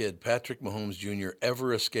that kid, Patrick Mahomes Jr.,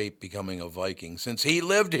 ever escape becoming a Viking since he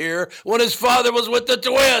lived here when his father was with the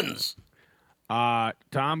Twins?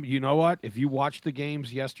 Tom, you know what? If you watched the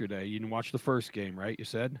games yesterday, you didn't watch the first game, right? You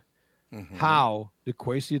said, how did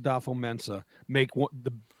Kwesi Adolfo-Mensah make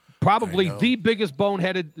probably the biggest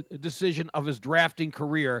boneheaded decision of his drafting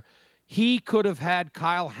career? He could have had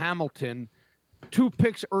Kyle Hamilton 2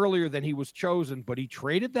 picks earlier than he was chosen, but he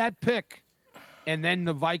traded that pick. And then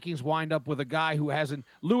the Vikings wind up with a guy who hasn't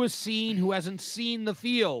seen the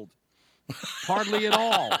field hardly at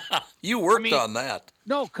all. You worked on that.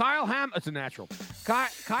 No, it's a natural.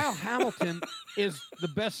 Kyle Hamilton is the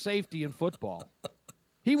best safety in football.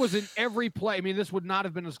 He was in every play. I mean, this would not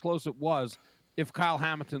have been as close as it was if Kyle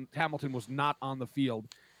Hamilton was not on the field.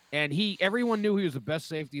 And everyone knew he was the best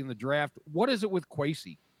safety in the draft. What is it with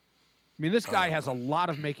Kwesi? I mean, this guy has a lot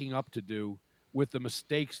of making up to do with the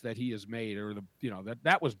mistakes that he has made, or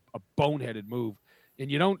that was a boneheaded move. And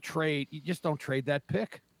you just don't trade that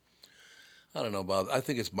pick. I don't know, Bob. I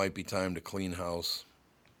think it might be time to clean house.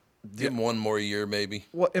 Give him one more year, maybe.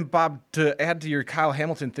 Well, and Bob, to add to your Kyle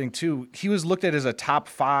Hamilton thing too, he was looked at as a top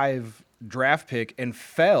 5 draft pick and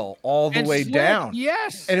fell all the way down.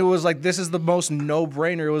 Yes. And it was like, this is the most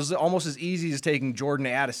no-brainer. It was almost as easy as taking Jordan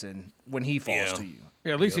Addison when he falls to you.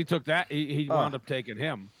 Yeah, at least he took that. He wound up taking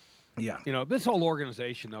him. Yeah. This whole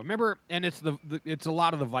organization, though. Remember, and it's it's a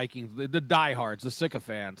lot of the Vikings, the diehards, the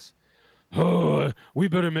sycophants. Oh, we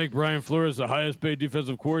better make Brian Flores the highest-paid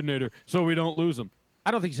defensive coordinator so we don't lose him.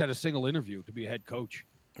 I don't think he's had a single interview to be a head coach.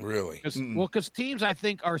 Really? Because teams, I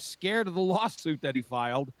think, are scared of the lawsuit that he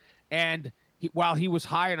filed. And while he was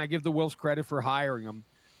hired, and I give the Wills credit for hiring him,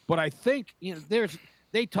 but I think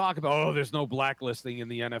they talk about, there's no blacklisting in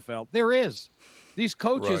the NFL. There is. These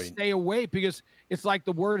coaches stay away because it's like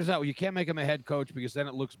the word is out. You can't make him a head coach because then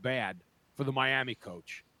it looks bad for the Miami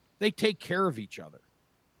coach. They take care of each other.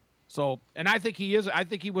 So, and I think he is. I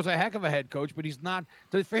think he was a heck of a head coach, but he's not.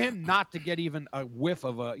 For him not to get even a whiff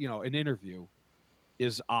of an interview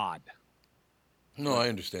is odd. No, I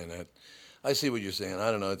understand that. I see what you're saying. I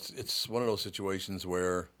don't know. It's one of those situations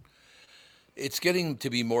where it's getting to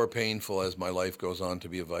be more painful as my life goes on to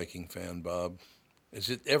be a Viking fan, Bob. Is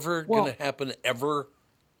it ever going to happen ever?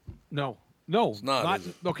 No. It's not is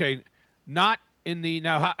it? Okay, not in the...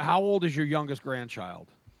 Now, how old is your youngest grandchild?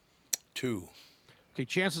 2. Okay,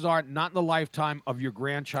 chances are not in the lifetime of your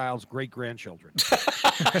grandchild's great-grandchildren.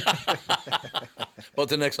 About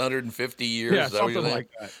the next 150 years? Yeah, something like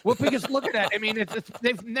that. Well, because look at that. I mean,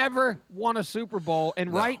 they've never won a Super Bowl,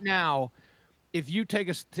 and right now, if you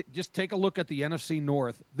just take a look at the NFC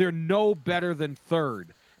North, they're no better than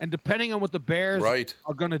 3rd. And depending on what the Bears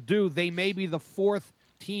are going to do, they may be the 4th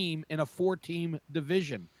team in a 4-team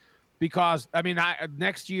division. Because, I mean,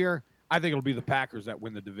 next year, I think it'll be the Packers that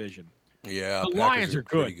win the division. Yeah, the Lions are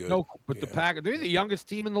good. No, but the Packers, they're the youngest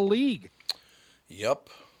team in the league. Yep.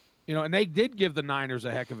 And they did give the Niners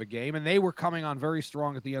a heck of a game, and they were coming on very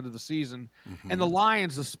strong at the end of the season. And the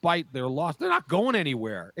Lions, despite their loss, they're not going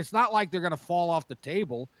anywhere. It's not like they're going to fall off the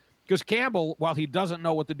table because Campbell, while he doesn't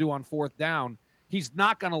know what to do on 4th down, he's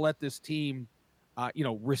not going to let this team,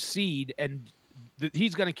 recede, and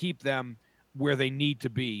he's going to keep them where they need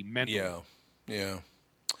to be mentally. Yeah.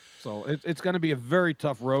 So it's going to be a very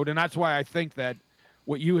tough road, and that's why I think that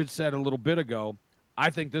what you had said a little bit ago,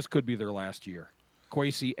 I think this could be their last year,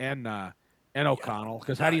 Kwesi and O'Connell,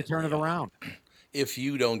 because how do you turn it around? If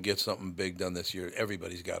you don't get something big done this year,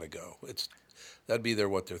 everybody's got to go. That'd be their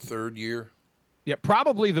 3rd year? Yeah,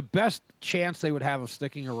 probably the best chance they would have of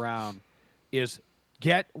sticking around is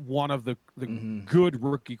get one of the good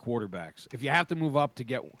rookie quarterbacks. If you have to move up to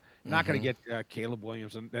get – not going to get Caleb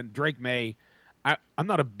Williams and Drake May. I'm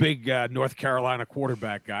not a big North Carolina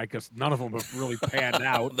quarterback guy because none of them have really panned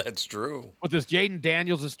out. That's true. But this Jaden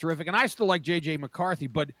Daniels is terrific, and I still like J.J. McCarthy,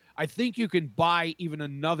 but I think you can buy even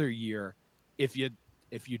another year if you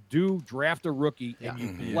do draft a rookie and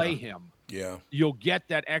you play him. Yeah. You'll get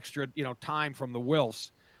that extra time from the Wilfs,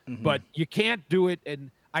 but you can't do it. And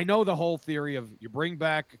I know the whole theory of you bring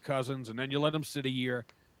back Cousins and then you let him sit a year.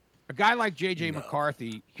 A guy like J.J.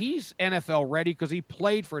 McCarthy, he's NFL ready because he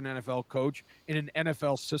played for an NFL coach in an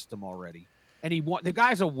NFL system already. And the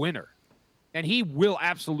guy's a winner. And he will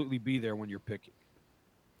absolutely be there when you're picking.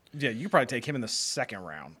 Yeah, you probably take him in the 2nd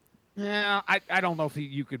round. Yeah, I don't know if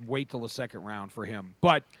you could wait till the 2nd round for him.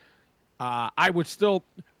 But I would still,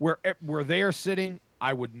 where they are sitting,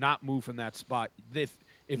 I would not move from that spot. If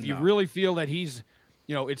you really feel that he's,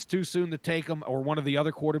 it's too soon to take him or one of the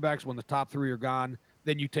other quarterbacks when the top 3 are gone,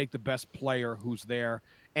 then you take the best player who's there,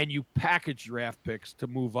 and you package draft picks to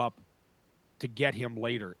move up to get him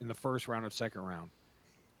later in the 1st round or 2nd round.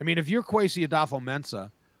 I mean, if you're Kwesi Adolfo-Mensah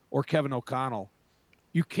or Kevin O'Connell,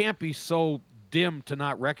 you can't be so dim to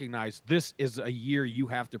not recognize this is a year you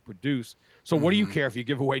have to produce. So what do you care if you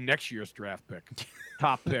give away next year's draft pick,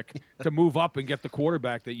 top pick, to move up and get the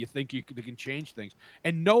quarterback that you think you can change things?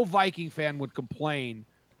 And no Viking fan would complain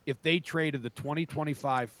if they traded the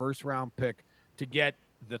 2025 first-round pick to get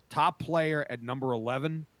the top player at number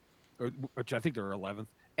 11, which I think they're 11th,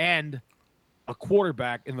 and a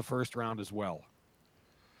quarterback in the first round as well,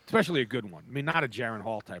 especially a good one. I mean, not a Jaron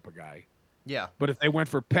Hall type of guy. Yeah. But if they went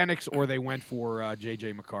for Penix or they went for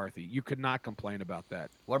J.J. McCarthy, you could not complain about that.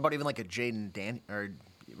 What about even like a Jaden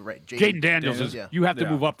right? Jaden Daniels you have to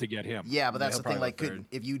move up to get him. Yeah, but that's the thing. Like,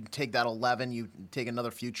 if you take that 11, you take another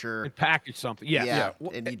future and package something. Yeah.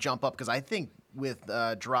 And you jump up because I think with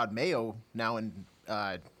Gerard Mayo now in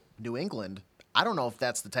New England, I don't know if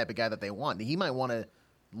that's the type of guy that they want. He might want to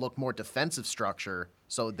look more defensive structure,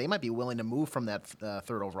 so they might be willing to move from that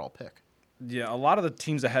third overall pick. Yeah, a lot of the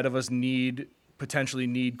teams ahead of us potentially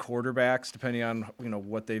need quarterbacks, depending on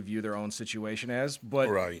what they view their own situation as. But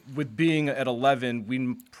with being at 11,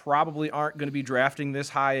 we probably aren't going to be drafting this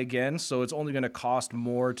high again, so it's only going to cost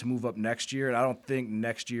more to move up next year. And I don't think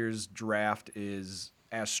next year's draft is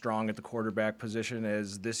as strong at the quarterback position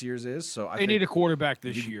as this year's is. So they need a quarterback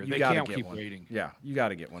this year. They can't keep one. waiting. Yeah, you got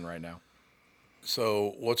to get one right now.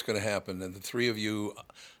 So what's going to happen? And the three of you,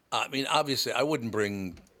 I mean, obviously, I wouldn't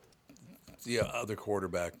bring the other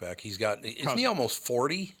quarterback back. Isn't he almost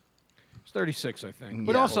 40? He's 36, I think.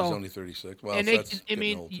 But also, he's only 36. Well, and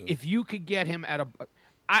if you could get him at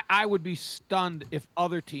I would be stunned if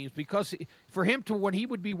other teams, because for him to, when he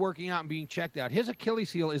would be working out and being checked out, his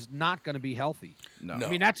Achilles heel is not going to be healthy. No. I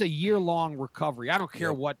mean, that's a year-long recovery. I don't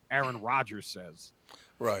care what Aaron Rodgers says.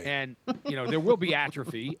 Right. And, there will be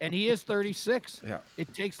atrophy, and he is 36. Yeah.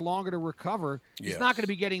 It takes longer to recover. He's not going to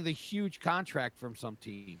be getting the huge contract from some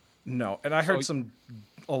team. No, and I heard some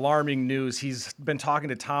alarming news. He's been talking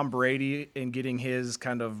to Tom Brady and getting his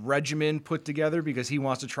kind of regimen put together because he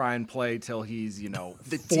wants to try and play till he's,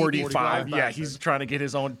 45. Yeah, he's trying to get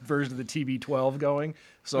his own version of the TB12 going.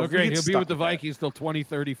 So okay, he'll be with the Vikings till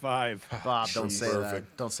 2035. Bob, don't say that.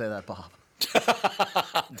 Don't say that, Bob.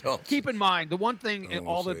 Keep in mind, the one thing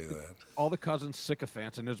all the Cousins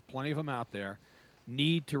sycophants, and there's plenty of them out there,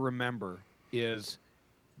 need to remember is,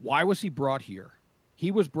 why was he brought here? He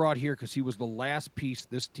was brought here because he was the last piece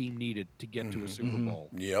this team needed to get to a Super Bowl.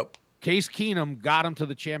 Yep. Case Keenum got him to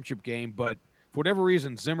the championship game, but for whatever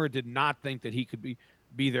reason, Zimmer did not think that he could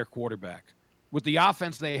be their quarterback. With the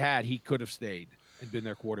offense they had, he could have stayed and been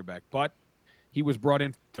their quarterback. But he was brought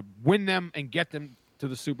in to win them and get them to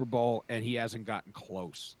the Super Bowl, and he hasn't gotten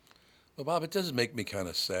close. Well, Bob, it does make me kind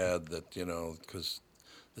of sad that, because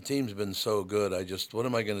the team's been so good. What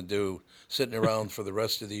am I going to do sitting around for the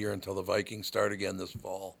rest of the year until the Vikings start again this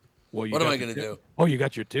fall? Well, what am I going to do? Oh, you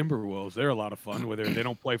got your Timberwolves. They're a lot of fun. Whether they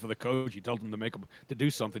don't play for the coach, you tell them to do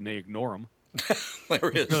something, they ignore them. There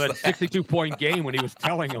is that 62-point game when he was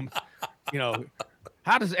telling them,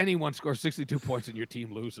 how does anyone score 62 points and your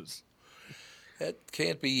team loses? It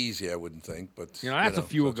can't be easy, I wouldn't think. But that's a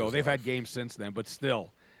few ago. They've had games since then, but still,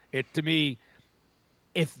 to me,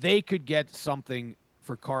 if they could get something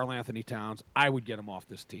for Karl Anthony Towns, I would get him off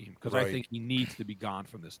this team because I think he needs to be gone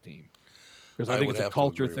from this team. Because I think it's a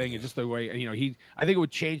culture thing and just the way I think it would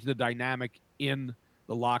change the dynamic in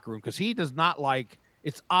the locker room because he does not like.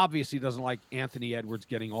 It's obvious he doesn't like Anthony Edwards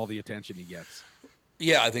getting all the attention he gets.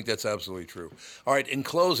 Yeah, I think that's absolutely true. All right, in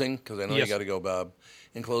closing, because I know you got to go, Bob.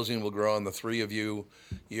 In closing, we'll grow on the three of you.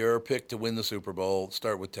 Your pick to win the Super Bowl.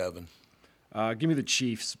 Start with Tevin. Give me the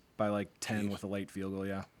Chiefs by like 10 with a late field goal.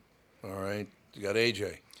 Yeah. All right. You got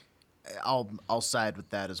AJ. I'll side with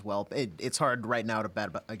that as well. It's hard right now to bet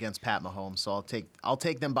against Pat Mahomes, so I'll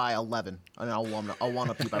take them by 11, and I'll one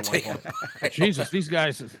up you by 1 point. Jesus, these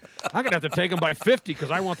guys! I'm gonna have to take them by 50 because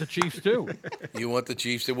I want the Chiefs too. You want the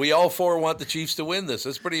Chiefs to? We all four want the Chiefs to win this.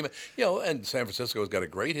 It's pretty, and San Francisco's got a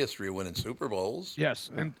great history of winning Super Bowls. Yes,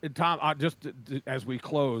 and Tom, just as we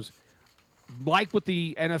close, like with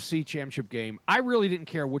the NFC Championship game, I really didn't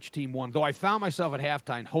care which team won, though I found myself at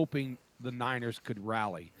halftime hoping the Niners could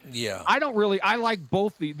rally. Yeah. I like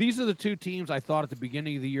both. These are the two teams I thought at the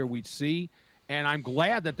beginning of the year we'd see, and I'm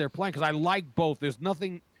glad that they're playing because I like both. There's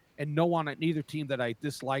nothing and no one at neither team that I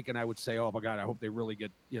dislike, and I would say, oh my God, I hope they really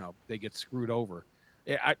get, they get screwed over.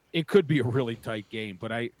 It could be a really tight game,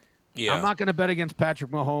 but I'm not going to bet against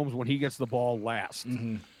Patrick Mahomes when he gets the ball last.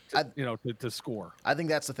 Mm-hmm. To score. I think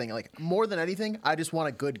that's the thing. Like, more than anything, I just want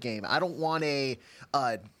a good game. I don't want a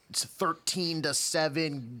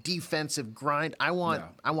 13-7 defensive grind. I want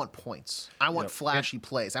points. I want flashy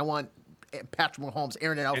plays. I want Patrick Mahomes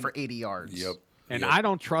airing it out for 80 yards. Yep. And I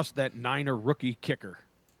don't trust that Niner rookie kicker.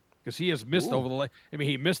 because he has missed over the. I mean,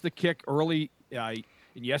 he missed the kick early in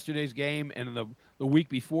yesterday's game, and in the week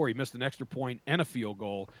before, he missed an extra point and a field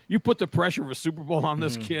goal. You put the pressure of a Super Bowl on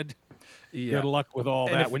this kid. Good luck with all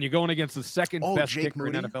that. When you're going against the second best kicker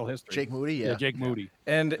in NFL history. Jake Moody, Jake Moody.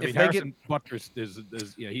 And if Harrison Butker is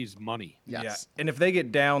he's money. Yes. Yeah. And if they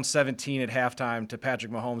get down 17 at halftime to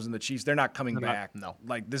Patrick Mahomes and the Chiefs, they're not coming back. No.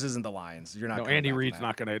 Like, this isn't the Lions. You're not No, coming Andy back Reid's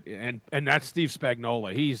not going to – and that's Steve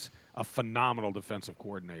Spagnuolo. He's a phenomenal defensive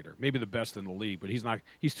coordinator. Maybe the best in the league, but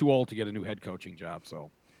he's too old to get a new head coaching job. So,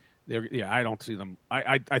 I don't see them.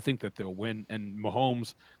 I think that they'll win. And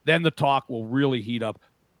Mahomes, then the talk will really heat up.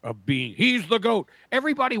 Of being, he's the GOAT.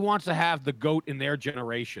 Everybody wants to have the GOAT in their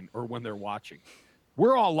generation or when they're watching.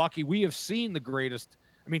 We're all lucky. We have seen the greatest.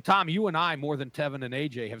 I mean, Tom, you and I, more than Tevin and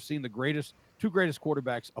AJ, have seen the two greatest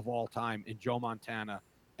quarterbacks of all time in Joe Montana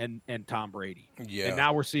and Tom Brady. Yeah. And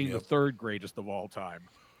now we're seeing the third greatest of all time.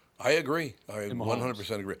 I agree. I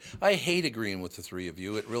 100% agree. I hate agreeing with the three of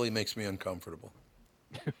you. It really makes me uncomfortable.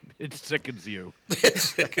 It sickens you. It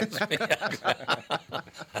sickens me.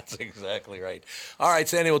 That's exactly right. All right,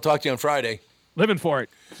 Sandy, we'll talk to you on Friday. Living for it.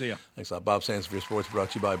 See ya. Thanks a lot. Bob Sands for your sports,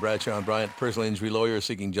 brought to you by Bradshaw and Bryant, personal injury lawyer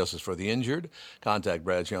seeking justice for the injured. Contact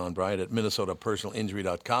Bradshaw and Bryant at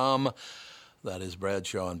minnesotapersonalinjury.com. That is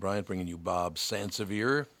Bradshaw and Bryant bringing you Bob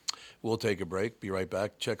Sansevier. We'll take a break. Be right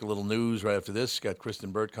back. Check a little news right after this. Got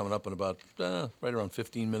Kristen Burt coming up in about right around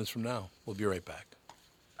 15 minutes from now. We'll be right back.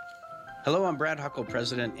 Hello, I'm Brad Huckle,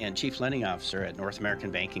 President and Chief Lending Officer at North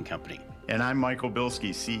American Banking Company. And I'm Michael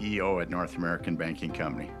Bilski, CEO at North American Banking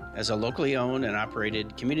Company. As a locally owned and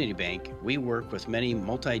operated community bank, we work with many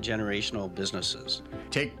multi-generational businesses.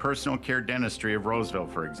 Take Personal Care Dentistry of Roseville,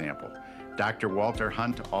 for example. Dr. Walter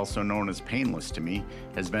Hunt, also known as Painless to me,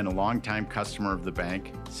 has been a longtime customer of the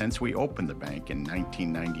bank since we opened the bank in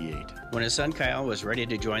 1998. When his son Kyle was ready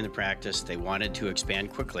to join the practice, they wanted to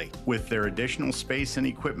expand quickly. With their additional space and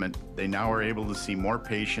equipment, they now are able to see more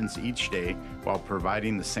patients each day while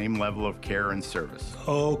providing the same level of care and service.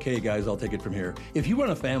 Okay, guys, I'll take it from here. If you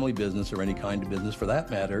run a family business or any kind of business for that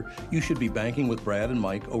matter, you should be banking with Brad and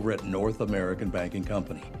Mike over at North American Banking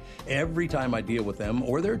Company. Every time I deal with them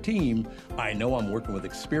or their team, I know I'm working with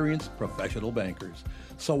experienced professional bankers.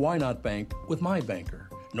 So why not bank with my banker?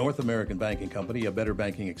 North American Banking Company, a better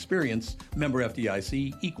banking experience, member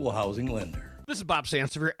FDIC, equal housing lender. This is Bob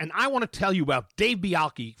Sansevier, and I want to tell you about Dave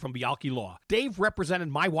Bialki from Bialki Law. Dave represented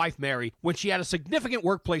my wife, Mary, when she had a significant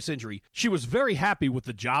workplace injury. She was very happy with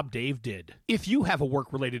the job Dave did. If you have a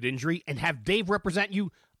work-related injury and have Dave represent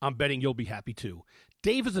you, I'm betting you'll be happy too.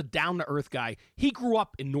 Dave is a down-to-earth guy. He grew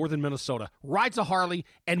up in northern Minnesota, rides a Harley,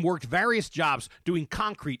 and worked various jobs doing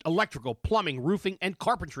concrete, electrical, plumbing, roofing, and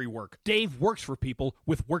carpentry work. Dave works for people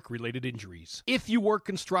with work-related injuries. If you work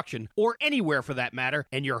construction, or anywhere for that matter,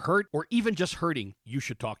 and you're hurt or even just hurting, you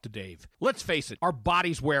should talk to Dave. Let's face it, our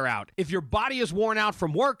bodies wear out. If your body is worn out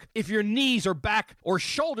from work, if your knees or back or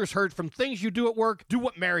shoulders hurt from things you do at work, do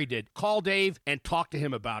what Mary did. Call Dave and talk to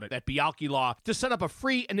him about it at Bialki Law to set up a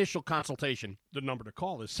free initial consultation. The number to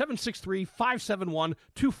call is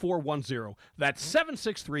 763-571-2410. That's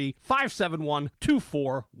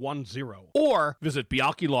 763-571-2410. Or visit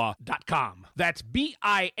bialkilaw.com. That's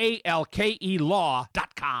BIALKE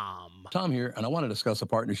law.com. Tom here, and I want to discuss a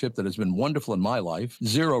partnership that has been wonderful in my life,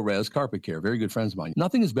 Zero Res Carpet Care. Very good friends of mine.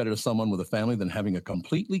 Nothing is better to someone with a family than having a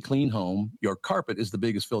completely clean home. Your carpet is the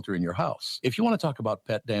biggest filter in your house. If you want to talk about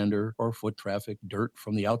pet dander or foot traffic, dirt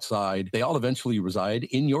from the outside, they all eventually reside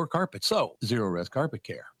in your carpet. So, Zero Res Carpet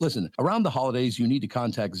Care. Listen, around the holidays, you need to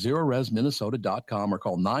contact ZeroResMinnesota.com or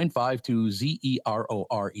call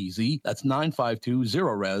 952-ZEROREZ. That's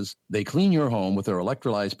 952-ZERO-RES. They clean your home with their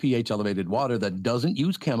electrolyzed pH-elevated water that doesn't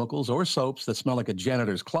use chemicals or soaps that smell like a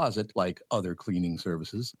janitor's closet like other cleaning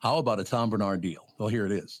services. How about a Tom Barnard deal? Well, here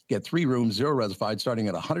it is. Get 3 rooms, Zero Resified, starting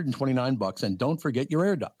at $129, and don't forget your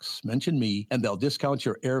air ducts. Mention me, and they'll discount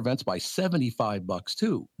your air vents by $75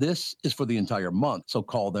 too. This is for the entire month, so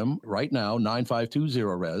call them right now,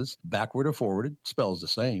 952-0-RES, backward or forwarded, spells the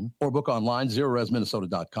same, or book online,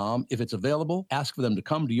 ZeroResMinnesota.com. If it's available, ask for them to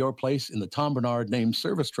come to your place in the Tom Barnard named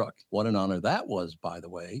service truck. What an honor that was, by the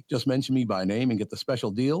way. Just mention me by name and get the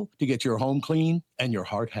special deal to get your home clean and your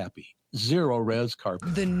heart happy. Zero Res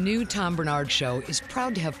Carpet. The new Tom Barnard Show is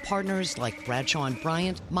proud to have partners like Bradshaw and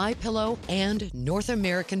Bryant, MyPillow, and North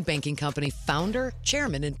American Banking Company founder,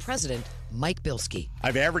 chairman, and president, Mike Bilski.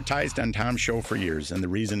 I've advertised on Tom's show for years, and the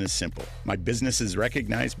reason is simple. My business is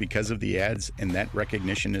recognized because of the ads, and that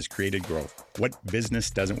recognition has created growth. What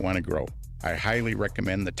business doesn't want to grow? I highly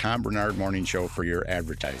recommend the Tom Barnard Morning Show for your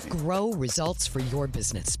advertising. Grow results for your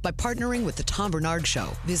business by partnering with the Tom Barnard Show.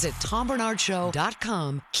 Visit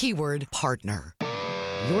TomBarnardShow.com, keyword partner.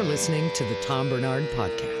 You're listening to the Tom Barnard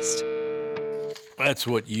Podcast. That's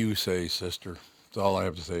what you say, sister. That's all I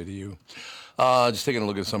have to say to you. Just taking a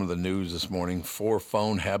look at some of the news this morning. 4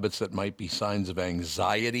 phone habits that might be signs of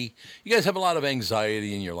anxiety. You guys have a lot of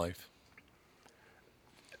anxiety in your life?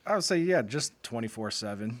 I would say, yeah, just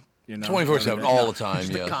 24/7. 24/7, all the time,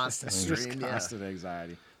 just yes. the constant stream, Just constant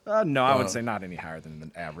anxiety. No, I would say not any higher than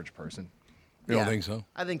an average person. You don't think so?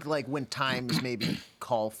 I think like when times maybe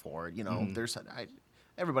call for it, there's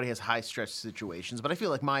everybody has high stress situations, but I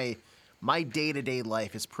feel like my day-to-day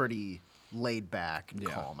life is pretty laid back and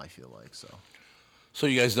calm, I feel like. So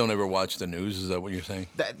you guys don't ever watch the news? Is that what you're saying?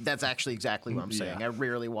 That's actually exactly what I'm saying. Yeah. I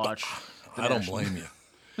rarely watch. I don't blame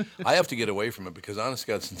you. I have to get away from it because, honest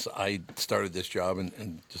to God, since I started this job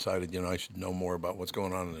and decided, I should know more about what's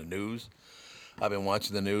going on in the news, I've been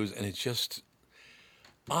watching the news, and it's just,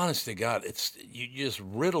 honest to God, you're just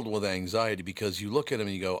riddled with anxiety because you look at them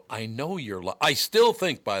and you go, I know you're I still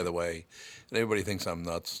think, by the way, and everybody thinks I'm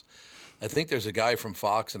nuts, I think there's a guy from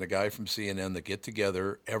Fox and a guy from CNN that get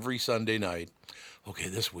together every Sunday night. Okay,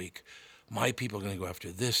 this week, my people are going to go after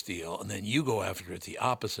this deal, and then you go after it the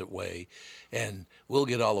opposite way, and we'll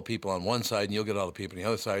get all the people on one side, and you'll get all the people on the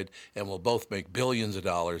other side, and we'll both make billions of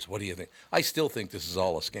dollars. What do you think? I still think this is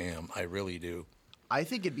all a scam. I really do. I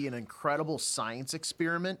think it'd be an incredible science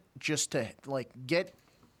experiment just to get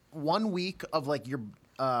 1 week of your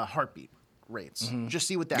heartbeat rates. Mm-hmm. Just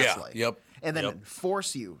see what that's like. Yep. And then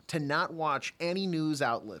force you to not watch any news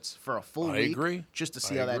outlets for a full week. Agree. Just to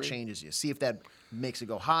see how that changes you. See if that makes it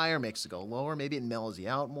go higher, makes it go lower. Maybe it mellows you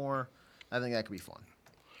out more. I think that could be fun.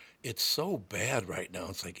 It's so bad right now.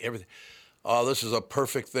 It's like everything. Oh, this is a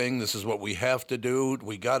perfect thing. This is what we have to do.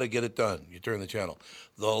 We got to get it done. You turn the channel.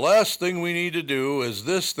 The last thing we need to do is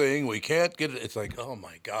this thing. We can't get it. It's like, oh,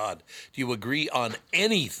 my God. Do you agree on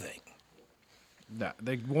anything? No,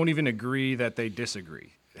 they won't even agree that they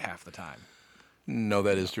disagree half the time. No,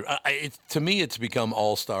 that is true. To me, it's become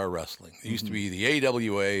all-star wrestling. It used to be the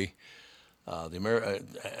AWA, the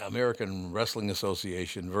American Wrestling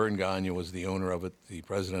Association. Vern Gagne was the owner of it, the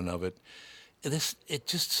president of it. It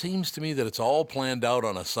just seems to me that it's all planned out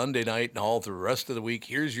on a Sunday night and all through the rest of the week.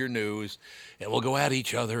 Here's your news, and we'll go at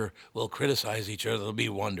each other. We'll criticize each other. It'll be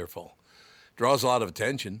wonderful. Draws a lot of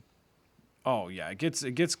attention. Oh yeah, it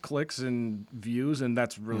gets clicks and views, and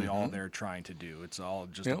that's really all they're trying to do. It's all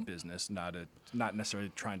just a business, not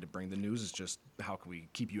necessarily trying to bring the news. It's just how can we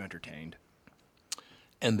keep you entertained.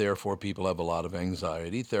 And therefore, people have a lot of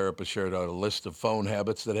anxiety. Therapists shared out a list of phone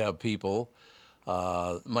habits that have people.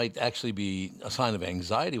 Might actually be a sign of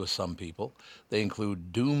anxiety with some people. They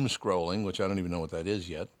include doom scrolling, which I don't even know what that is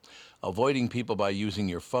yet, avoiding people by using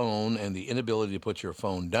your phone, and the inability to put your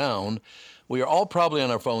phone down. We are all probably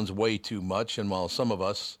on our phones way too much, and while some of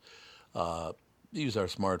us use our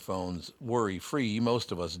smartphones worry-free,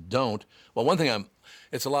 most of us don't. Well, one thing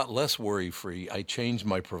it's a lot less worry-free. I changed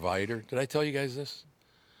my provider. Did I tell you guys this?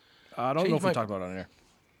 I don't know if we talked about it on air.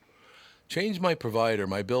 Changed my provider.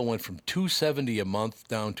 My bill went from $270 a month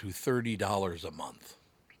down to $30 a month.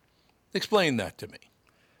 Explain that to me.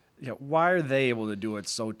 Yeah, why are they able to do it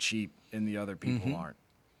so cheap and the other people aren't?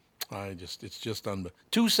 It's just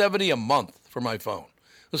 $270 a month for my phone.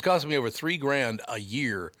 This cost me over $3,000 a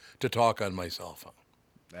year to talk on my cell phone.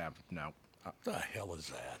 No. What the hell is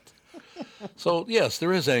that? So yes,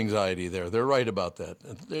 there is anxiety there. They're right about that.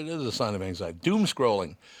 It is a sign of anxiety. Doom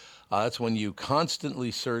scrolling. That's when you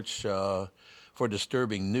constantly search for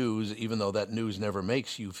disturbing news, even though that news never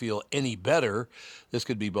makes you feel any better. This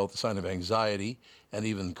could be both a sign of anxiety and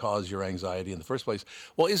even cause your anxiety in the first place.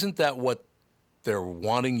 Well, isn't that what they're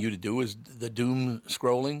wanting you to do, is the doom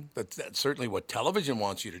scrolling? That's certainly what television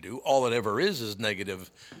wants you to do. All it ever is negative.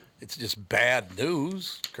 It's just bad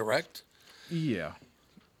news, correct? Yeah.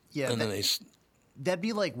 Yeah. And then that'd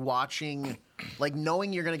be like watching,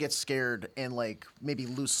 knowing you're going to get scared and maybe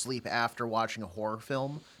lose sleep after watching a horror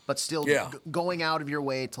film, but still going out of your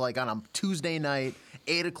way to on a Tuesday night,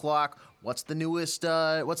 8 o'clock, what's the newest,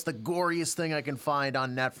 what's the goriest thing I can find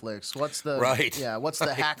on Netflix? What's the, what's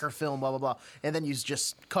the hacker film, blah, blah, blah. And then you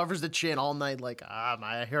just covers the chin all night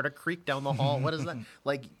I heard a creak down the hall. What is that?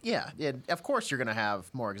 Of course you're going to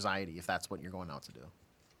have more anxiety if that's what you're going out to do.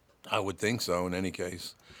 I would think so in any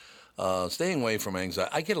case. Staying away from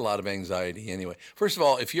anxiety. I get a lot of anxiety anyway. First of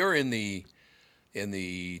all, if you're in the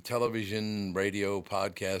television, radio,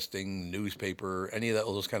 podcasting, newspaper, any of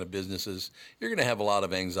those kind of businesses, you're going to have a lot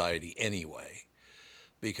of anxiety anyway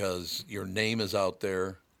because your name is out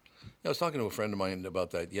there. I was talking to a friend of mine about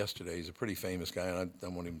that yesterday. He's a pretty famous guy, and I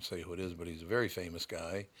won't even say who it is, but he's a very famous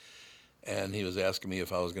guy. And he was asking me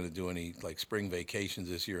if I was going to do any spring vacations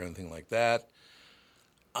this year or anything like that.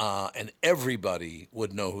 and everybody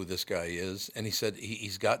would know who this guy is. And he said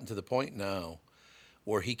he's gotten to the point now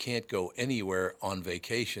where he can't go anywhere on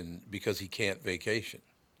vacation because he can't vacation.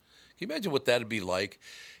 Can you imagine what that'd be like?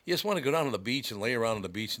 You just want to go down to the beach and lay around on the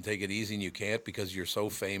beach and take it easy, and you can't because you're so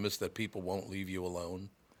famous that people won't leave you alone.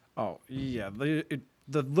 Oh, yeah.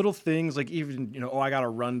 The little things, like even, I got to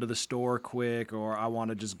run to the store quick, or I want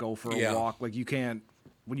to just go for a walk. Like you can't,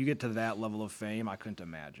 when you get to that level of fame, I couldn't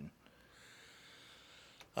imagine.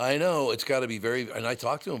 I know. It's got to be and I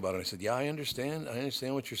talked to him about it. I said, yeah, I understand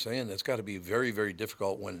what you're saying. That's got to be very, very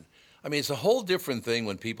difficult it's a whole different thing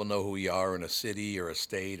when people know who you are in a city or a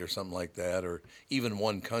state or something like that, or even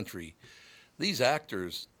one country. These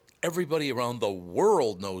actors, everybody around the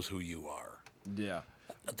world knows who you are. Yeah.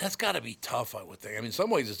 That's got to be tough, I would think. In some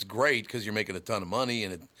ways it's great because you're making a ton of money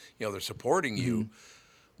and they're supporting you. Mm-hmm.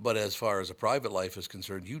 But as far as a private life is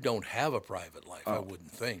concerned, you don't have a private life, I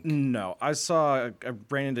wouldn't think. No. I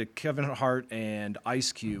ran into Kevin Hart and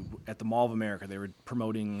Ice Cube at the Mall of America. They were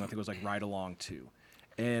promoting, I think it was like Ride Along 2.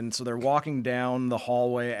 And so they're walking down the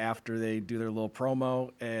hallway after they do their little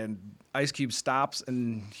promo, and Ice Cube stops,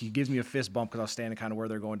 and he gives me a fist bump because I was standing kind of where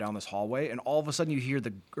they're going down this hallway, and all of a sudden you hear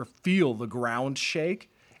feel the ground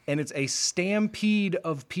shake, and it's a stampede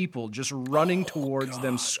of people just running towards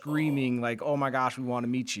them, screaming like, "Oh my gosh, we want to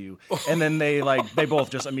meet you!" And then they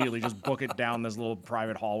both just immediately just book it down this little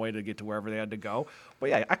private hallway to get to wherever they had to go. But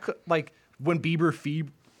yeah, I could when Bieber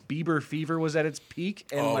Fever was at its peak,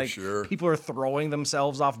 and people are throwing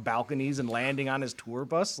themselves off balconies and landing on his tour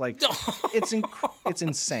bus. It's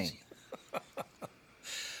insane.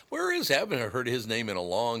 Where is? I haven't heard his name in a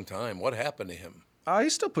long time. What happened to him?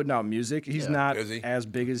 He's still putting out music. He's not as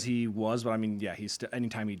big as he was, but he's still.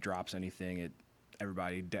 Anytime he drops anything,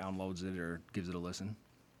 everybody downloads it or gives it a listen.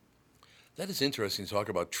 That is interesting to talk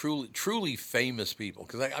about truly famous people,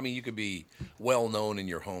 because you could be well known in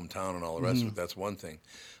your hometown and all the rest of it. That's one thing,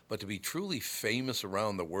 but to be truly famous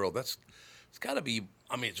around the world, it's got to be.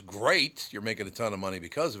 It's great. You're making a ton of money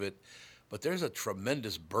because of it, but there's a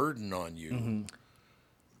tremendous burden on you. Mm-hmm.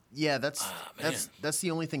 Yeah, that's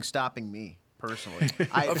the only thing stopping me personally.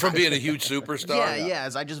 From being a huge superstar. Yeah.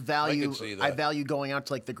 As I just value, I value going out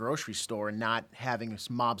to the grocery store and not having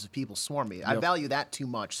mobs of people swarm me. Yep. I value that too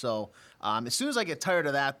much. So as soon as I get tired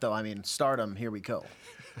of that, though, stardom. Here we go.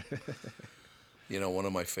 One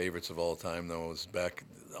of my favorites of all time, though, was back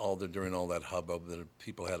during all that hubbub that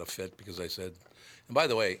people had a fit because I said, and by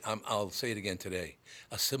the way, I'll say it again today,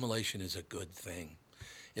 assimilation is a good thing.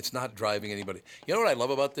 It's not driving anybody. You know what I love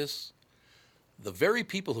about this? The very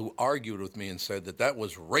people who argued with me and said that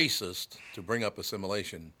was racist to bring up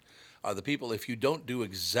assimilation are the people, if you don't do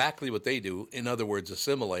exactly what they do, in other words,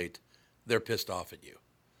 assimilate, they're pissed off at you.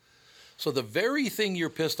 So the very thing you're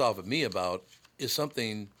pissed off at me about is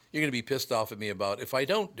something you're going to be pissed off at me about if I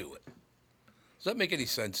don't do it. Does that make any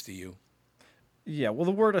sense to you? Yeah, well,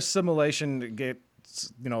 the word assimilation gets,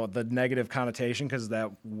 the negative connotation because that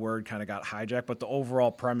word kind of got hijacked, but the overall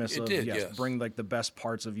premise bring the best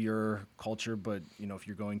parts of your culture, but,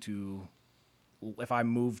 if I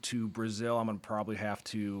move to Brazil, I'm going to probably have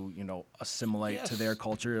to, assimilate to their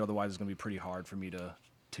culture. Otherwise, it's going to be pretty hard for me to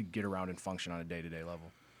get around and function on a day-to-day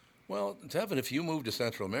level. Well, Tevin, if you move to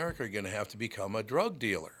Central America, you're going to have to become a drug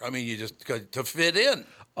dealer. You just to fit in.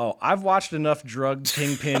 Oh, I've watched enough drug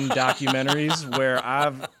kingpin documentaries where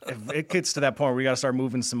if it gets to that point where we got to start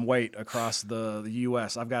moving some weight across the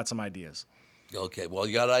U.S., I've got some ideas. Okay, well,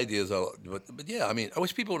 you got ideas, but yeah, I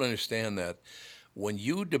wish people would understand that when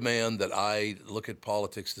you demand that I look at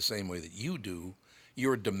politics the same way that you do,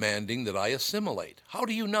 you're demanding that I assimilate. How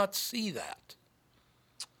do you not see that?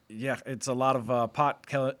 Yeah, it's a lot of pot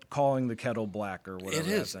calling the kettle black or whatever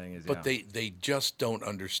that saying is. But they just don't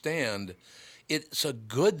understand. It's a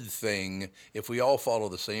good thing if we all follow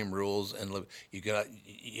the same rules and live. You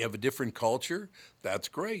have a different culture. That's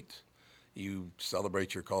great. You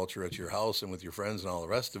celebrate your culture at your house and with your friends and all the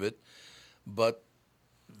rest of it. But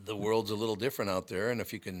the world's a little different out there, and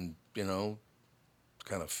if you can, kind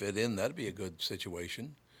of fit in, that'd be a good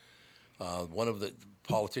situation. One of the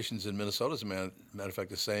politicians in Minnesota, as a matter of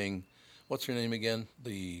fact, is saying, what's her name again?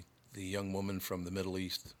 The young woman from the Middle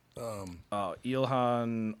East.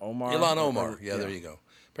 Ilhan Omar. Ilhan Omar. Yeah, there you go.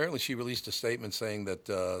 Apparently, she released a statement saying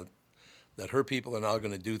that her people are now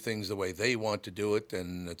going to do things the way they want to do it,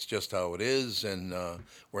 and it's just how it is, and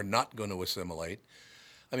we're not going to assimilate.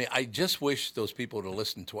 I just wish those people would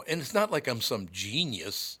listen to it. And it's not like I'm some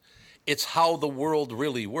genius. It's how the world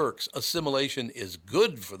really works. Assimilation is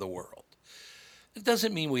good for the world. It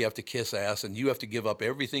doesn't mean we have to kiss ass and you have to give up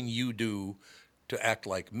everything you do to act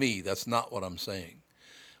like me. That's not what I'm saying.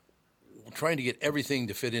 trying to get everything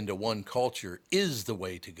to fit into one culture is the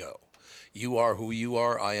way to go. You are who you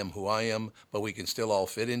are, I am who I am, but we can still all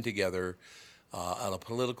fit in together on a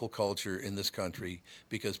political culture in this country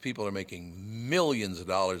because people are making millions of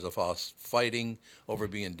dollars of us fighting over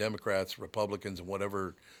being Democrats, Republicans, and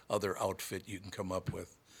whatever other outfit you can come up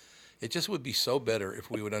with. It just would be so better if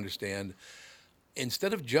we would understand,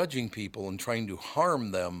 instead of judging people and trying to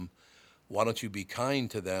harm them, why don't you be kind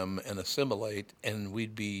to them and assimilate, and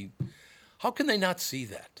we'd be... How can they not see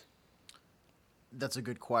that? That's a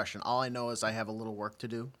good question. All I know is I have a little work to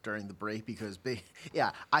do during the break because,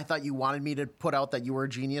 I thought you wanted me to put out that you were a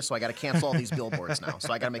genius, so I got to cancel all these billboards now.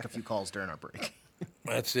 So I got to make a few calls during our break.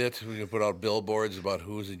 That's it? We're going to put out billboards about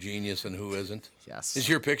who's a genius and who isn't? Yes. Is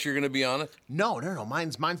your picture going to be on it? No.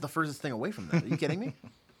 Mine's the furthest thing away from that. Are you kidding me?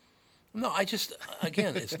 No, it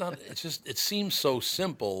seems so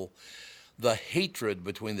simple. The hatred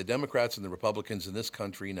between the Democrats and the Republicans in this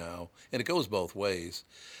country now, and it goes both ways,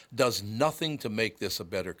 does nothing to make this a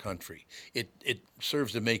better country. It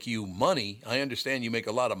serves to make you money. I understand you make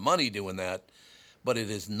a lot of money doing that, but it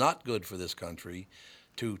is not good for this country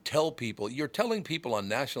to tell people. You're telling people on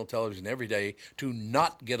national television every day to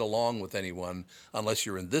not get along with anyone unless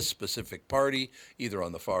you're in this specific party, either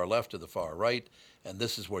on the far left or the far right, and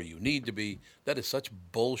this is where you need to be. That is such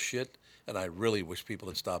bullshit. And I really wish people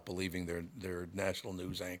had stopped believing their national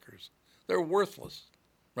news anchors. They're worthless,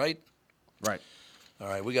 right? Right. All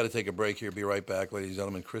right, we got to take a break here. Be right back, ladies and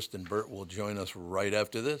gentlemen. Kristen Burt will join us right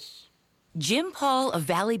after this. Jim Paul of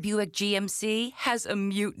Valley Buick GMC has a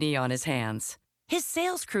mutiny on his hands. His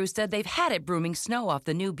sales crew said they've had it brooming snow off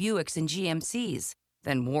the new Buicks and GMCs,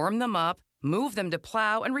 then warm them up, move them to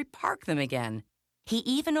plow, and repark them again. He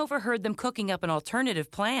even overheard them cooking up an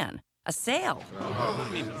alternative plan. A sale.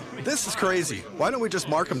 This is crazy. Why don't we just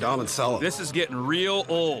mark them down and sell them? This is getting real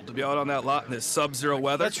old to be out on that lot in this sub-zero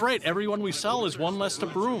weather. That's right. Everyone we sell is one less to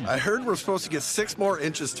broom. I heard we're supposed to get 6 more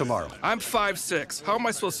inches tomorrow. I'm 5'6". How am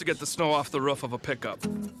I supposed to get the snow off the roof of a pickup?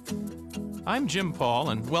 I'm Jim Paul,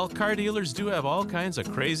 and well, car dealers do have all kinds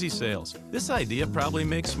of crazy sales. This idea probably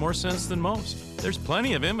makes more sense than most. There's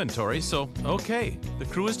plenty of inventory, so okay, the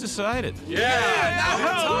crew has decided. Yeah, now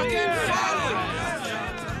we're talking fun!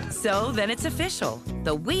 So then it's official.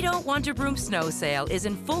 The We Don't Want to Broom snow sale is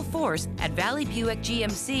in full force at Valley Buick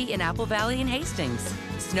GMC in Apple Valley and Hastings.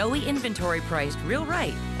 Snowy inventory priced real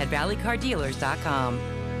right at valleycardealers.com.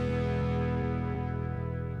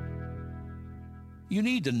 You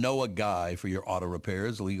need to know a guy for your auto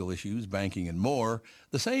repairs, legal issues, banking, and more.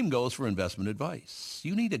 The same goes for investment advice.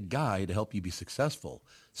 You need a guy to help you be successful,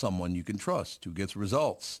 someone you can trust who gets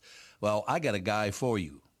results. Well, I got a guy for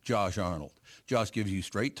you, Josh Arnold. Josh gives you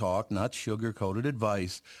straight talk, not sugar-coated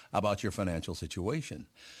advice about your financial situation.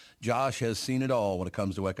 Josh has seen it all when it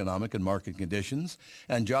comes to economic and market conditions,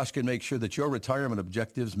 and Josh can make sure that your retirement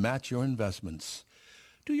objectives match your investments.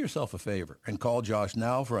 Do yourself a favor and call Josh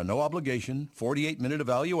now for a no-obligation, 48-minute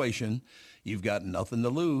evaluation. You've got nothing to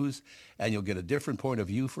lose, and you'll get a different point of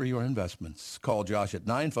view for your investments. Call Josh at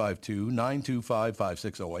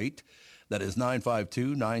 952-925-5608. That is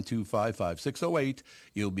 952-925-5608.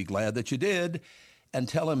 You'll be glad that you did. And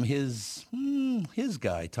tell him his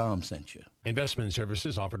guy, Tom, sent you. Investment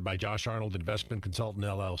services offered by Josh Arnold Investment Consultant,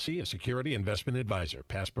 LLC, a security investment advisor.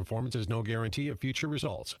 Past performance is no guarantee of future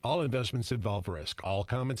results. All investments involve risk. All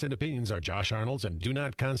comments and opinions are Josh Arnold's and do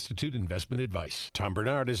not constitute investment advice. Tom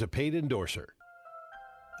Barnard is a paid endorser.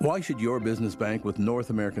 Why should your business bank with North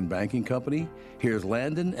American Banking Company? Here's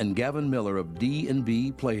Landon and Gavin Miller of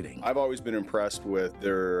D&B Plating. I've always been impressed with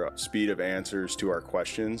their speed of answers to our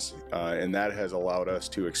questions, and that has allowed us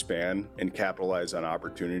to expand and capitalize on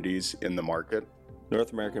opportunities in the market.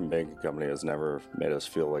 North American Banking Company has never made us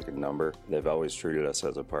feel like a number. They've always treated us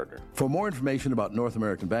as a partner. For more information about North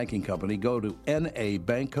American Banking Company, go to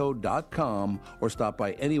nabanco.com or stop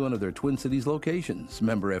by any one of their Twin Cities locations.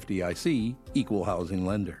 Member FDIC, Equal Housing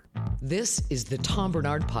Lender. This is the Tom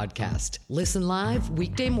Barnard Podcast. Listen live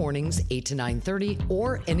weekday mornings 8 to 9:30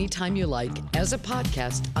 or anytime you like as a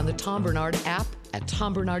podcast on the Tom Barnard app at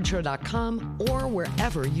tombarnardshow.com or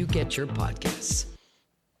wherever you get your podcasts.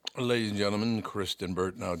 Ladies and gentlemen, Kristen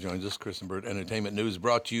Burt now joins us. Kristen Burt Entertainment News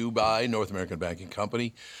brought to you by North American Banking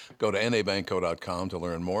Company. Go to nabanco.com to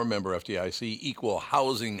learn more. Member FDIC, Equal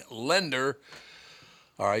Housing Lender.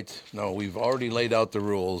 All right. No, we've already laid out the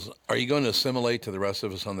rules. Are you going to assimilate to the rest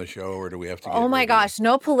of us on the show, or do we have to get Oh, my gosh.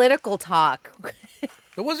 No political talk. It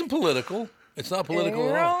wasn't political. It's not political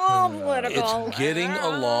at all. all. Political. It's getting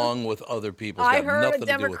along with other people. It's I got heard nothing a to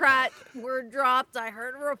do with Democrat word dropped. I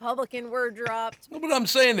heard a Republican word dropped. No, but I'm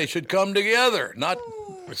saying they should come together, not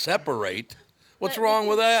separate. What's wrong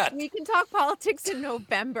with that? We can talk politics in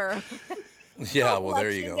November. Yeah, well, there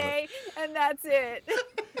you Election go. Day, and that's it.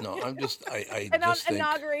 No, I'm just, I And on just think,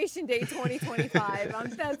 Inauguration Day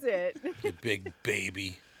 2025, that's it. you big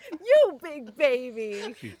baby. You big baby.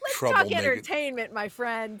 Let's talk troublemaker. entertainment, my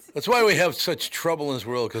friend. That's why we have such trouble in this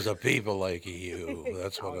world, because of people like you.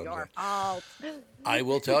 That's what I'm Your saying. fault. I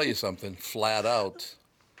will tell you something, flat out.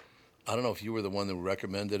 I don't know if you were the one that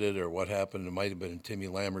recommended it or what happened. It might have been Timmy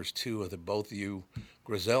Lammers, too, that both of you.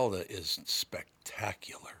 Griselda is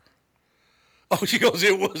spectacular. Oh, she goes,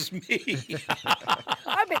 it was me.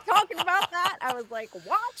 I've been talking about that. I was like,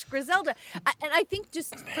 watch Griselda. And I think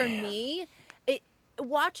just for me,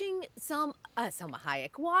 watching Selma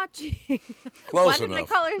Hayek, watching. Close Why did enough. I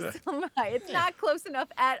call her Selma Hayek? It's not close enough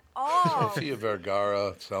at all. Sofia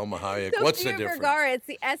Vergara, Selma Hayek. What's the Sofia difference? Vergara, it's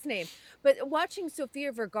the S name. But watching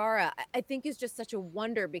Sofia Vergara, I think is just such a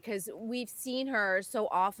wonder because we've seen her so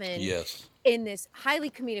often Yes. in this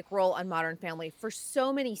highly comedic role on Modern Family for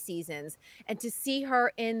so many seasons. And to see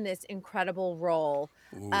her in this incredible role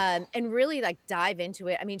and really like dive into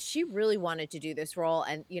it. I mean, she really wanted to do this role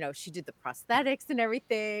and, you know, she did the prosthetics and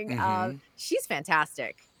everything. Mhm. She's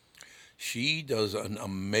fantastic. She does an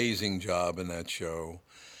amazing job in that show.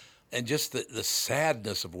 And just the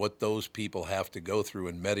sadness of what those people have to go through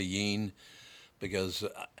in Medellin, because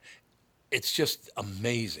it's just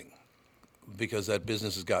amazing, because that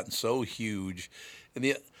business has gotten so huge.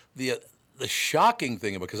 And the shocking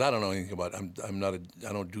thing about, because I don't know anything about it,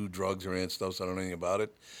 I don't do drugs or any of that stuff, so I don't know anything about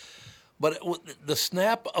it. But the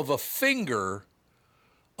snap of a finger,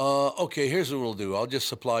 okay, here's what we'll do. I'll just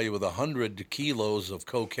supply you with 100 kilos of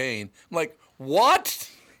cocaine. I'm like, what?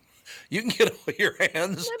 You can get all your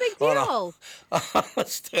hands No big on deal.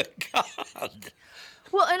 honest to God.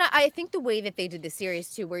 Well, and I think the way that they did the series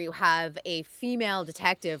too, where you have a female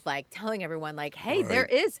detective like telling everyone like, "Hey, there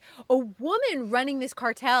Right. is a woman running this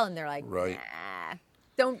cartel," and they're like, Right. "Nah,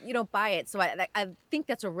 don't buy it." So I think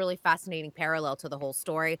that's a really fascinating parallel to the whole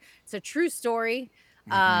story. It's a true story,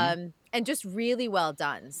 and just really well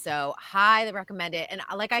done. So highly recommend it. And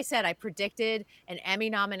like I said, I predicted an Emmy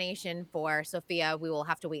nomination for Sophia. We will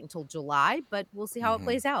have to wait until July, but we'll see how it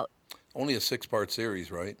plays out. Only a 6-part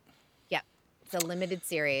series, right? Yep, it's a limited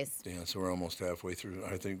series. Yeah, so we're almost halfway through.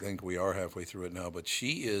 I think we are halfway through it now. But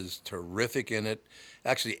she is terrific in it.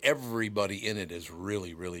 Actually, everybody in it is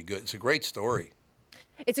really, really good. It's a great story.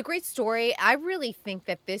 It's a great story. I really think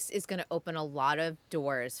that this is going to open a lot of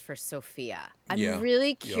doors for Sophia. I'm Yeah. really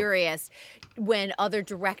Yep. curious when other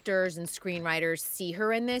directors and screenwriters see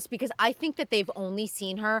her in this, because I think that they've only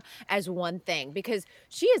seen her as one thing, because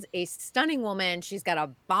she is a stunning woman. She's got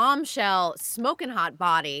a bombshell, smoking hot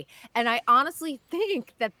body. And I honestly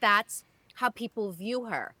think that that's how people view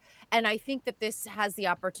her. And I think that this has the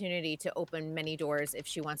opportunity to open many doors if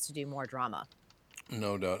she wants to do more drama.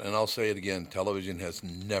 No doubt. And I'll say it again, television has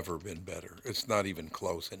never been better. It's not even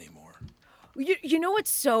close anymore. You know what's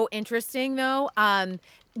so interesting though?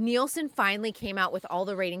 Nielsen finally came out with all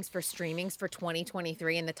the ratings for streamings for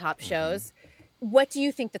 2023 and the top shows. What do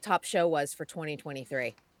you think the top show was for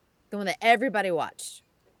 2023? The one that everybody watched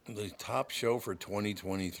The top show for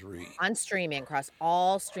 2023. on streaming, across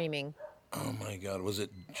all streaming. Oh, my God. Was it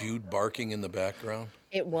Jude barking in the background?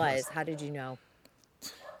 It was. How did you know?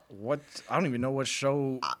 What? I don't even know what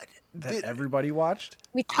show that everybody watched.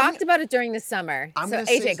 We talked about it during the summer. I'm So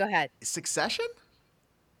gonna AJ, say go ahead. Succession?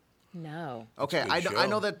 No. Okay, good I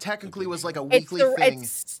know show. that technically was like a It's, weekly thing.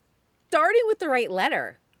 it's starting with the right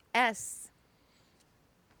letter. S.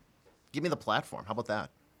 Give me the platform. How about that?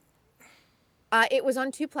 It was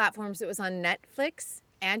on 2 platforms. It was on Netflix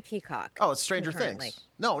and Peacock. Oh, it's Stranger concurrently. Things.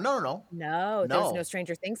 No. No, there was No. no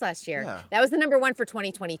Stranger Things last year. Yeah. That was the #1 for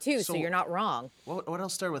 2022, so So- you're not wrong. What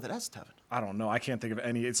else started with an S, Tevin? I don't know. I can't think of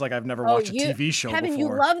any. It's like I've never watched a TV show Kevin,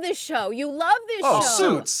 before. you love this show. You love this Oh,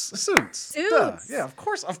 show. Suits. Duh. Yeah, of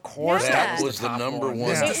course. Yeah. That was the top number one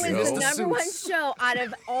Yeah. It was show. the #1 show out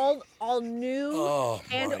of all new Oh,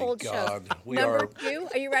 and my old God. shows. We Number are- 2.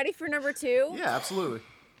 Are you ready for number 2? Yeah, absolutely.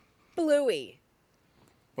 Bluey.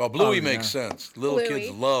 Well, Bluey Oh, makes yeah. sense. Little Bluey.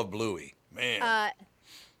 kids love Bluey. Man.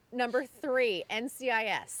 Number 3,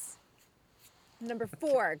 NCIS. Number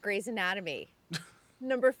 4, Grey's Anatomy.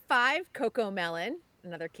 Number 5, Coco Melon,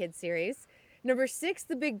 another kid series. Number 6,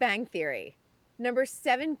 The Big Bang Theory. Number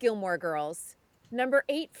 7, Gilmore Girls. Number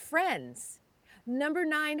 8, Friends. Number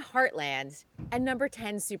 9, Heartland. And number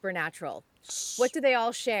 10, Supernatural. What do they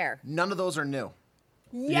all share? None of those are new.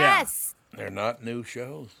 Yes! They're not new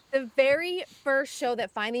shows. The very first show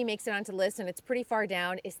that finally makes it onto the list, and it's pretty far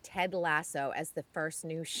down, is Ted Lasso as the first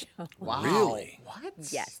new show. Wow. Really? What?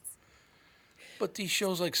 Yes. But these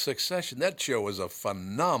shows like Succession, that show is a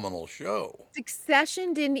phenomenal show.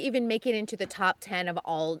 Succession didn't even make it into the top 10 of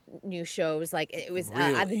all new shows. Like it was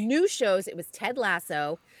out of the new shows, it was Ted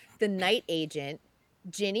Lasso, The Night Agent,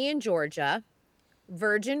 Ginny and Georgia,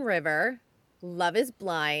 Virgin River, Love is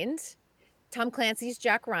Blind, Tom Clancy's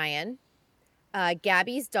Jack Ryan,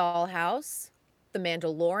 Gabby's Dollhouse, The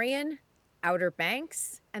Mandalorian, Outer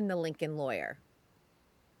Banks, and The Lincoln Lawyer.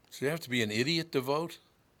 So you have to be an idiot to vote?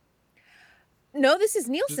 No, this is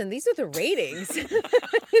Nielsen. These are the ratings. This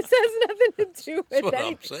has nothing to do with That's what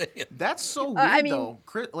anything. I'm saying. That's so weird, I mean, though.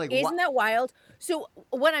 Like, isn't that wild? So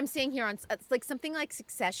what I'm saying here on it's like something like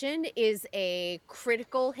Succession is a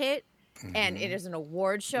critical hit, and it is an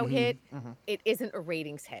award show hit. It isn't a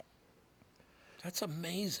ratings hit. That's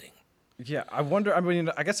amazing. Yeah, I wonder. I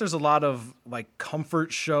mean, I guess there's a lot of like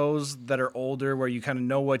comfort shows that are older where you kind of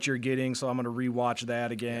know what you're getting, so I'm going to rewatch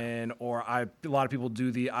that again. Or a lot of people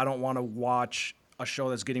do I don't want to watch a show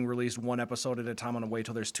that's getting released one episode at a time. I'm going to wait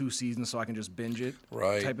till there's 2 seasons so I can just binge it,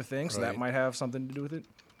 type of thing. So that might have something to do with it.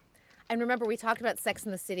 And remember, we talked about Sex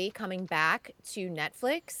and the City coming back to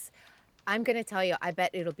Netflix. I'm going to tell you, I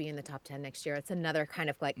bet it'll be in the top 10 next year. It's another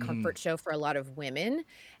kind of like comfort show for a lot of women.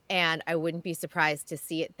 And I wouldn't be surprised to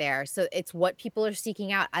see it there. So it's what people are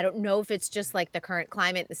seeking out. I don't know if it's just like the current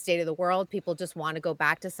climate, the state of the world. People just want to go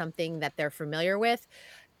back to something that they're familiar with.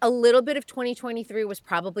 A little bit of 2023 was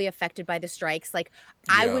probably affected by the strikes. Like,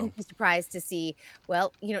 I wouldn't be surprised to see,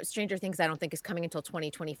 well, Stranger Things I don't think is coming until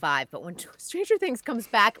 2025. But when Stranger Things comes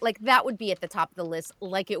back, like that would be at the top of the list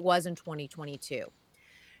like it was in 2022.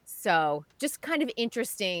 So just kind of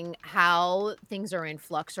interesting how things are in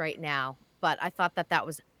flux right now. But I thought that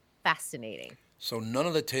was fascinating. So none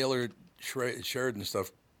of the Taylor Sheridan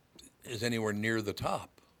stuff is anywhere near the top.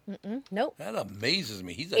 Nope. That amazes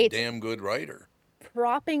me. He's a damn good writer.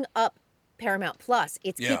 Propping up Paramount Plus.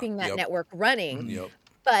 It's keeping that network running.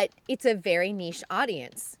 But it's a very niche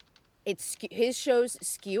audience. His shows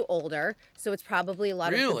skew older, so it's probably a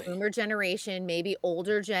lot of the boomer generation, maybe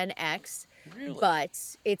older Gen X. But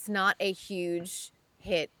it's not a huge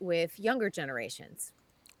hit with younger generations.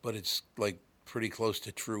 But it's like pretty close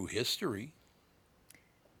to true history.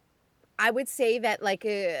 I would say that like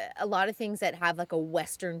a lot of things that have like a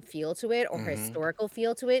Western feel to it or historical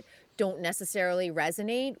feel to it don't necessarily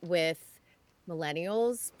resonate with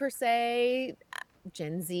millennials per se,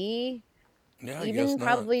 Gen Z. Yeah, even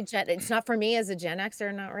probably it's not for me as a Gen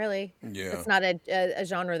Xer, not really. Yeah. It's not a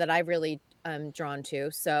genre that I've really drawn to.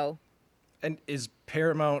 So. And is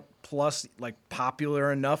Paramount Plus like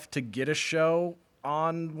popular enough to get a show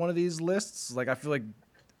on one of these lists? Like, I feel like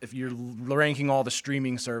if you're ranking all the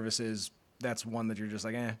streaming services, that's one that you're just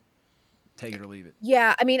like, take it or leave it.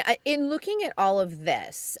 Yeah, I mean, in looking at all of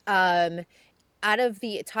this, out of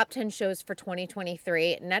the top 10 shows for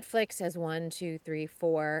 2023, Netflix has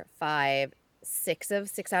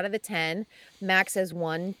 6 out of the 10. Max has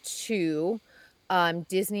 1, 2.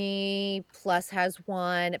 Disney Plus has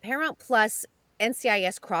 1. Paramount Plus,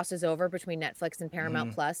 NCIS crosses over between Netflix and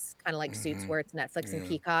Paramount Plus, kind of like Suits where it's Netflix and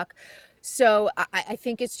Peacock. So I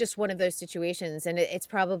think it's just one of those situations, and it's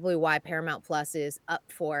probably why Paramount Plus is up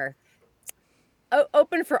for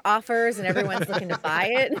open for offers and everyone's looking to buy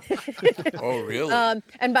it. Oh, really?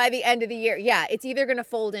 And by the end of the year, it's either going to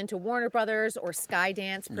fold into Warner Brothers or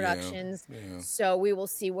Skydance Productions. Yeah. So we will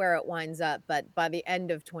see where it winds up. But by the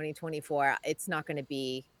end of 2024, it's not going to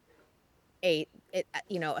be a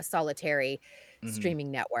solitary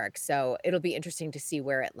streaming network. So it'll be interesting to see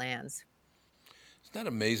where it lands. Isn't that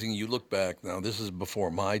amazing? You look back now, this is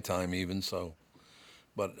before my time even, so,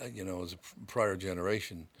 but, as a prior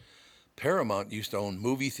generation, Paramount used to own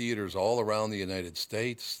movie theaters all around the United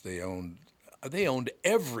States. They owned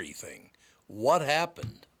everything. What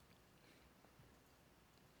happened?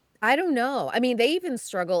 I don't know. I mean, they even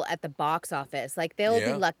struggle at the box office. Like they'll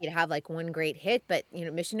be lucky to have like one great hit, but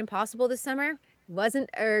Mission Impossible this summer wasn't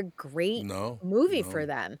a great movie for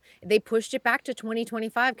them. They pushed it back to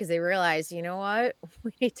 2025 because they realized, you know what,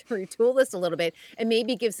 we need to retool this a little bit and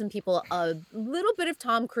maybe give some people a little bit of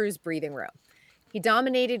Tom Cruise breathing room. He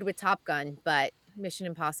dominated with Top Gun, but Mission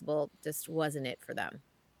Impossible just wasn't it for them.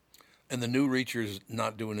 And the new Reacher's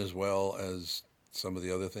not doing as well as some of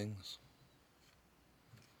the other things?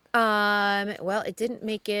 Well, it didn't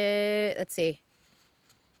make it, let's see.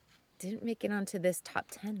 Didn't make it onto this top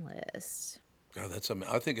 10 list. God,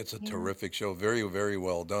 I think it's a terrific show. Very, very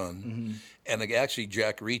well done. And actually,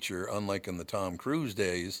 Jack Reacher, unlike in the Tom Cruise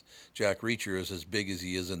days, Jack Reacher is as big as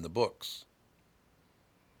he is in the books.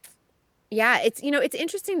 Yeah, it's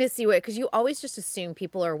interesting to see because you always just assume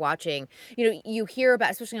people are watching. You hear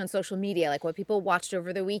about, especially on social media, like what people watched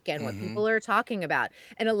over the weekend, what people are talking about,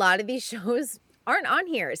 and a lot of these shows aren't on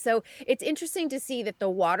here. So it's interesting to see that the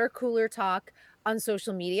water cooler talk on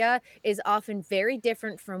social media is often very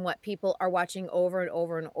different from what people are watching over and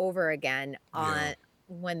over and over again on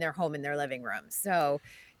when they're home in their living room. So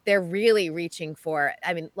they're really reaching for,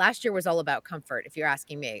 I mean, last year was all about comfort, if you're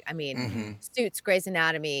asking me. I mean, Suits, Grey's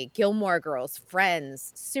Anatomy, Gilmore Girls,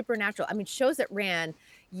 Friends, Supernatural. I mean, shows that ran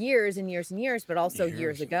years and years and years, but also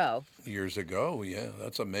years ago. Years ago, yeah.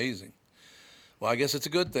 That's amazing. Well, I guess it's a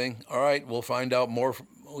good thing. All right, we'll find out more.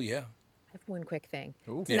 I have one quick thing.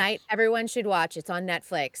 Ooh. Tonight, everyone should watch. It's on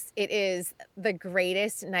Netflix. It is the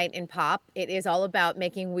greatest night in pop. It is all about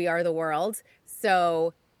making We Are the World.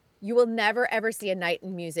 So you will never, ever see a night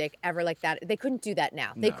in music ever like that. They couldn't do that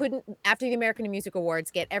now. No. They couldn't, after the American Music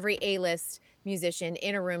Awards, get every A-list musician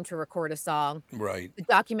in a room to record a song. Right. The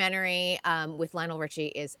documentary with Lionel Richie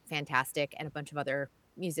is fantastic, and a bunch of other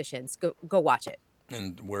musicians. Go watch it.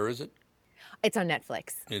 And where is it? It's on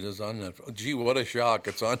Netflix. It is on Netflix. Gee, what a shock.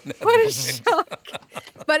 It's on Netflix. What a shock.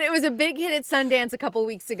 But it was a big hit at Sundance a couple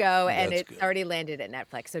weeks ago, and That's it's good. already landed at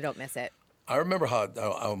Netflix, so don't miss it. I remember how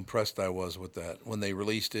impressed I was with that. When they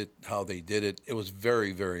released it, how they did it. It was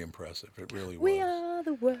very, very impressive. It really was. We are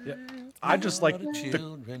the world. I just like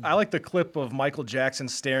I like the clip of Michael Jackson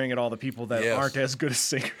staring at all the people that Yes. aren't as good as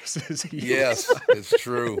singers as he is. Yes, it's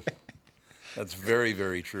true. That's very,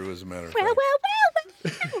 very true, as a matter of fact.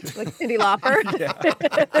 Like Cyndi Lauper.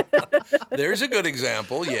 There's a good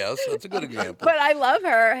example. Yes, that's a good example. But I love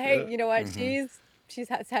her. Hey, you know what? Mhm. She's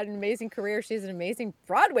had an amazing career. She's an amazing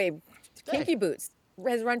Broadway. Kinky Boots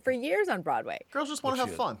has run for years on Broadway. Girls just want to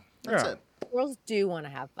have fun. That's it. Girls do want to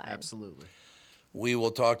have fun. Absolutely. We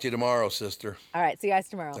will talk to you tomorrow, sister. All right. See you guys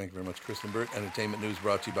tomorrow. Thank you very much, Kristen Burt. Entertainment news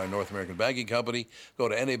brought to you by North American Banking Company. Go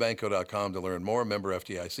to nabanco.com to learn more. Member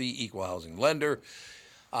FDIC, equal housing lender.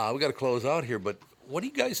 We got to close out here, but what do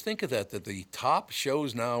you guys think of that? That the top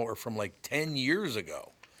shows now are from like 10 years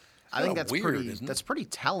ago. I think Kinda that's weird, pretty. isn't it? That's pretty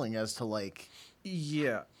telling as to like.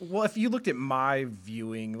 Yeah. Well, if you looked at my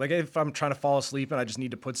viewing, like if I'm trying to fall asleep and I just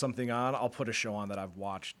need to put something on, I'll put a show on that I've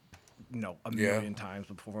watched, a million times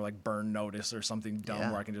before, like Burn Notice or something dumb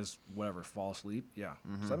Yeah. where I can just fall asleep. Yeah.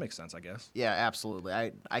 So that makes sense, I guess. Yeah, absolutely.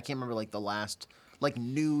 I can't remember like the last like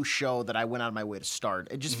new show that I went out of my way to start.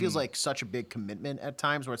 It just feels like such a big commitment at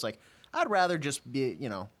times where it's like I'd rather just be,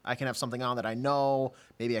 I can have something on that I know.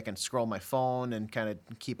 Maybe I can scroll my phone and kind of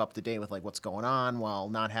keep up to date with like what's going on while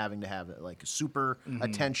not having to have like super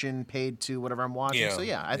attention paid to whatever I'm watching. Yeah. So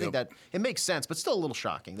yeah, I think that it makes sense, but still a little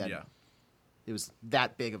shocking that Yeah. it was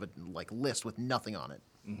that big of a like list with nothing on it.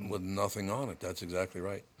 With nothing on it. That's exactly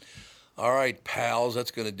right. All right, pals,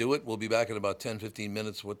 that's going to do it. We'll be back in about 10, 15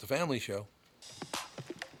 minutes with the Family Show.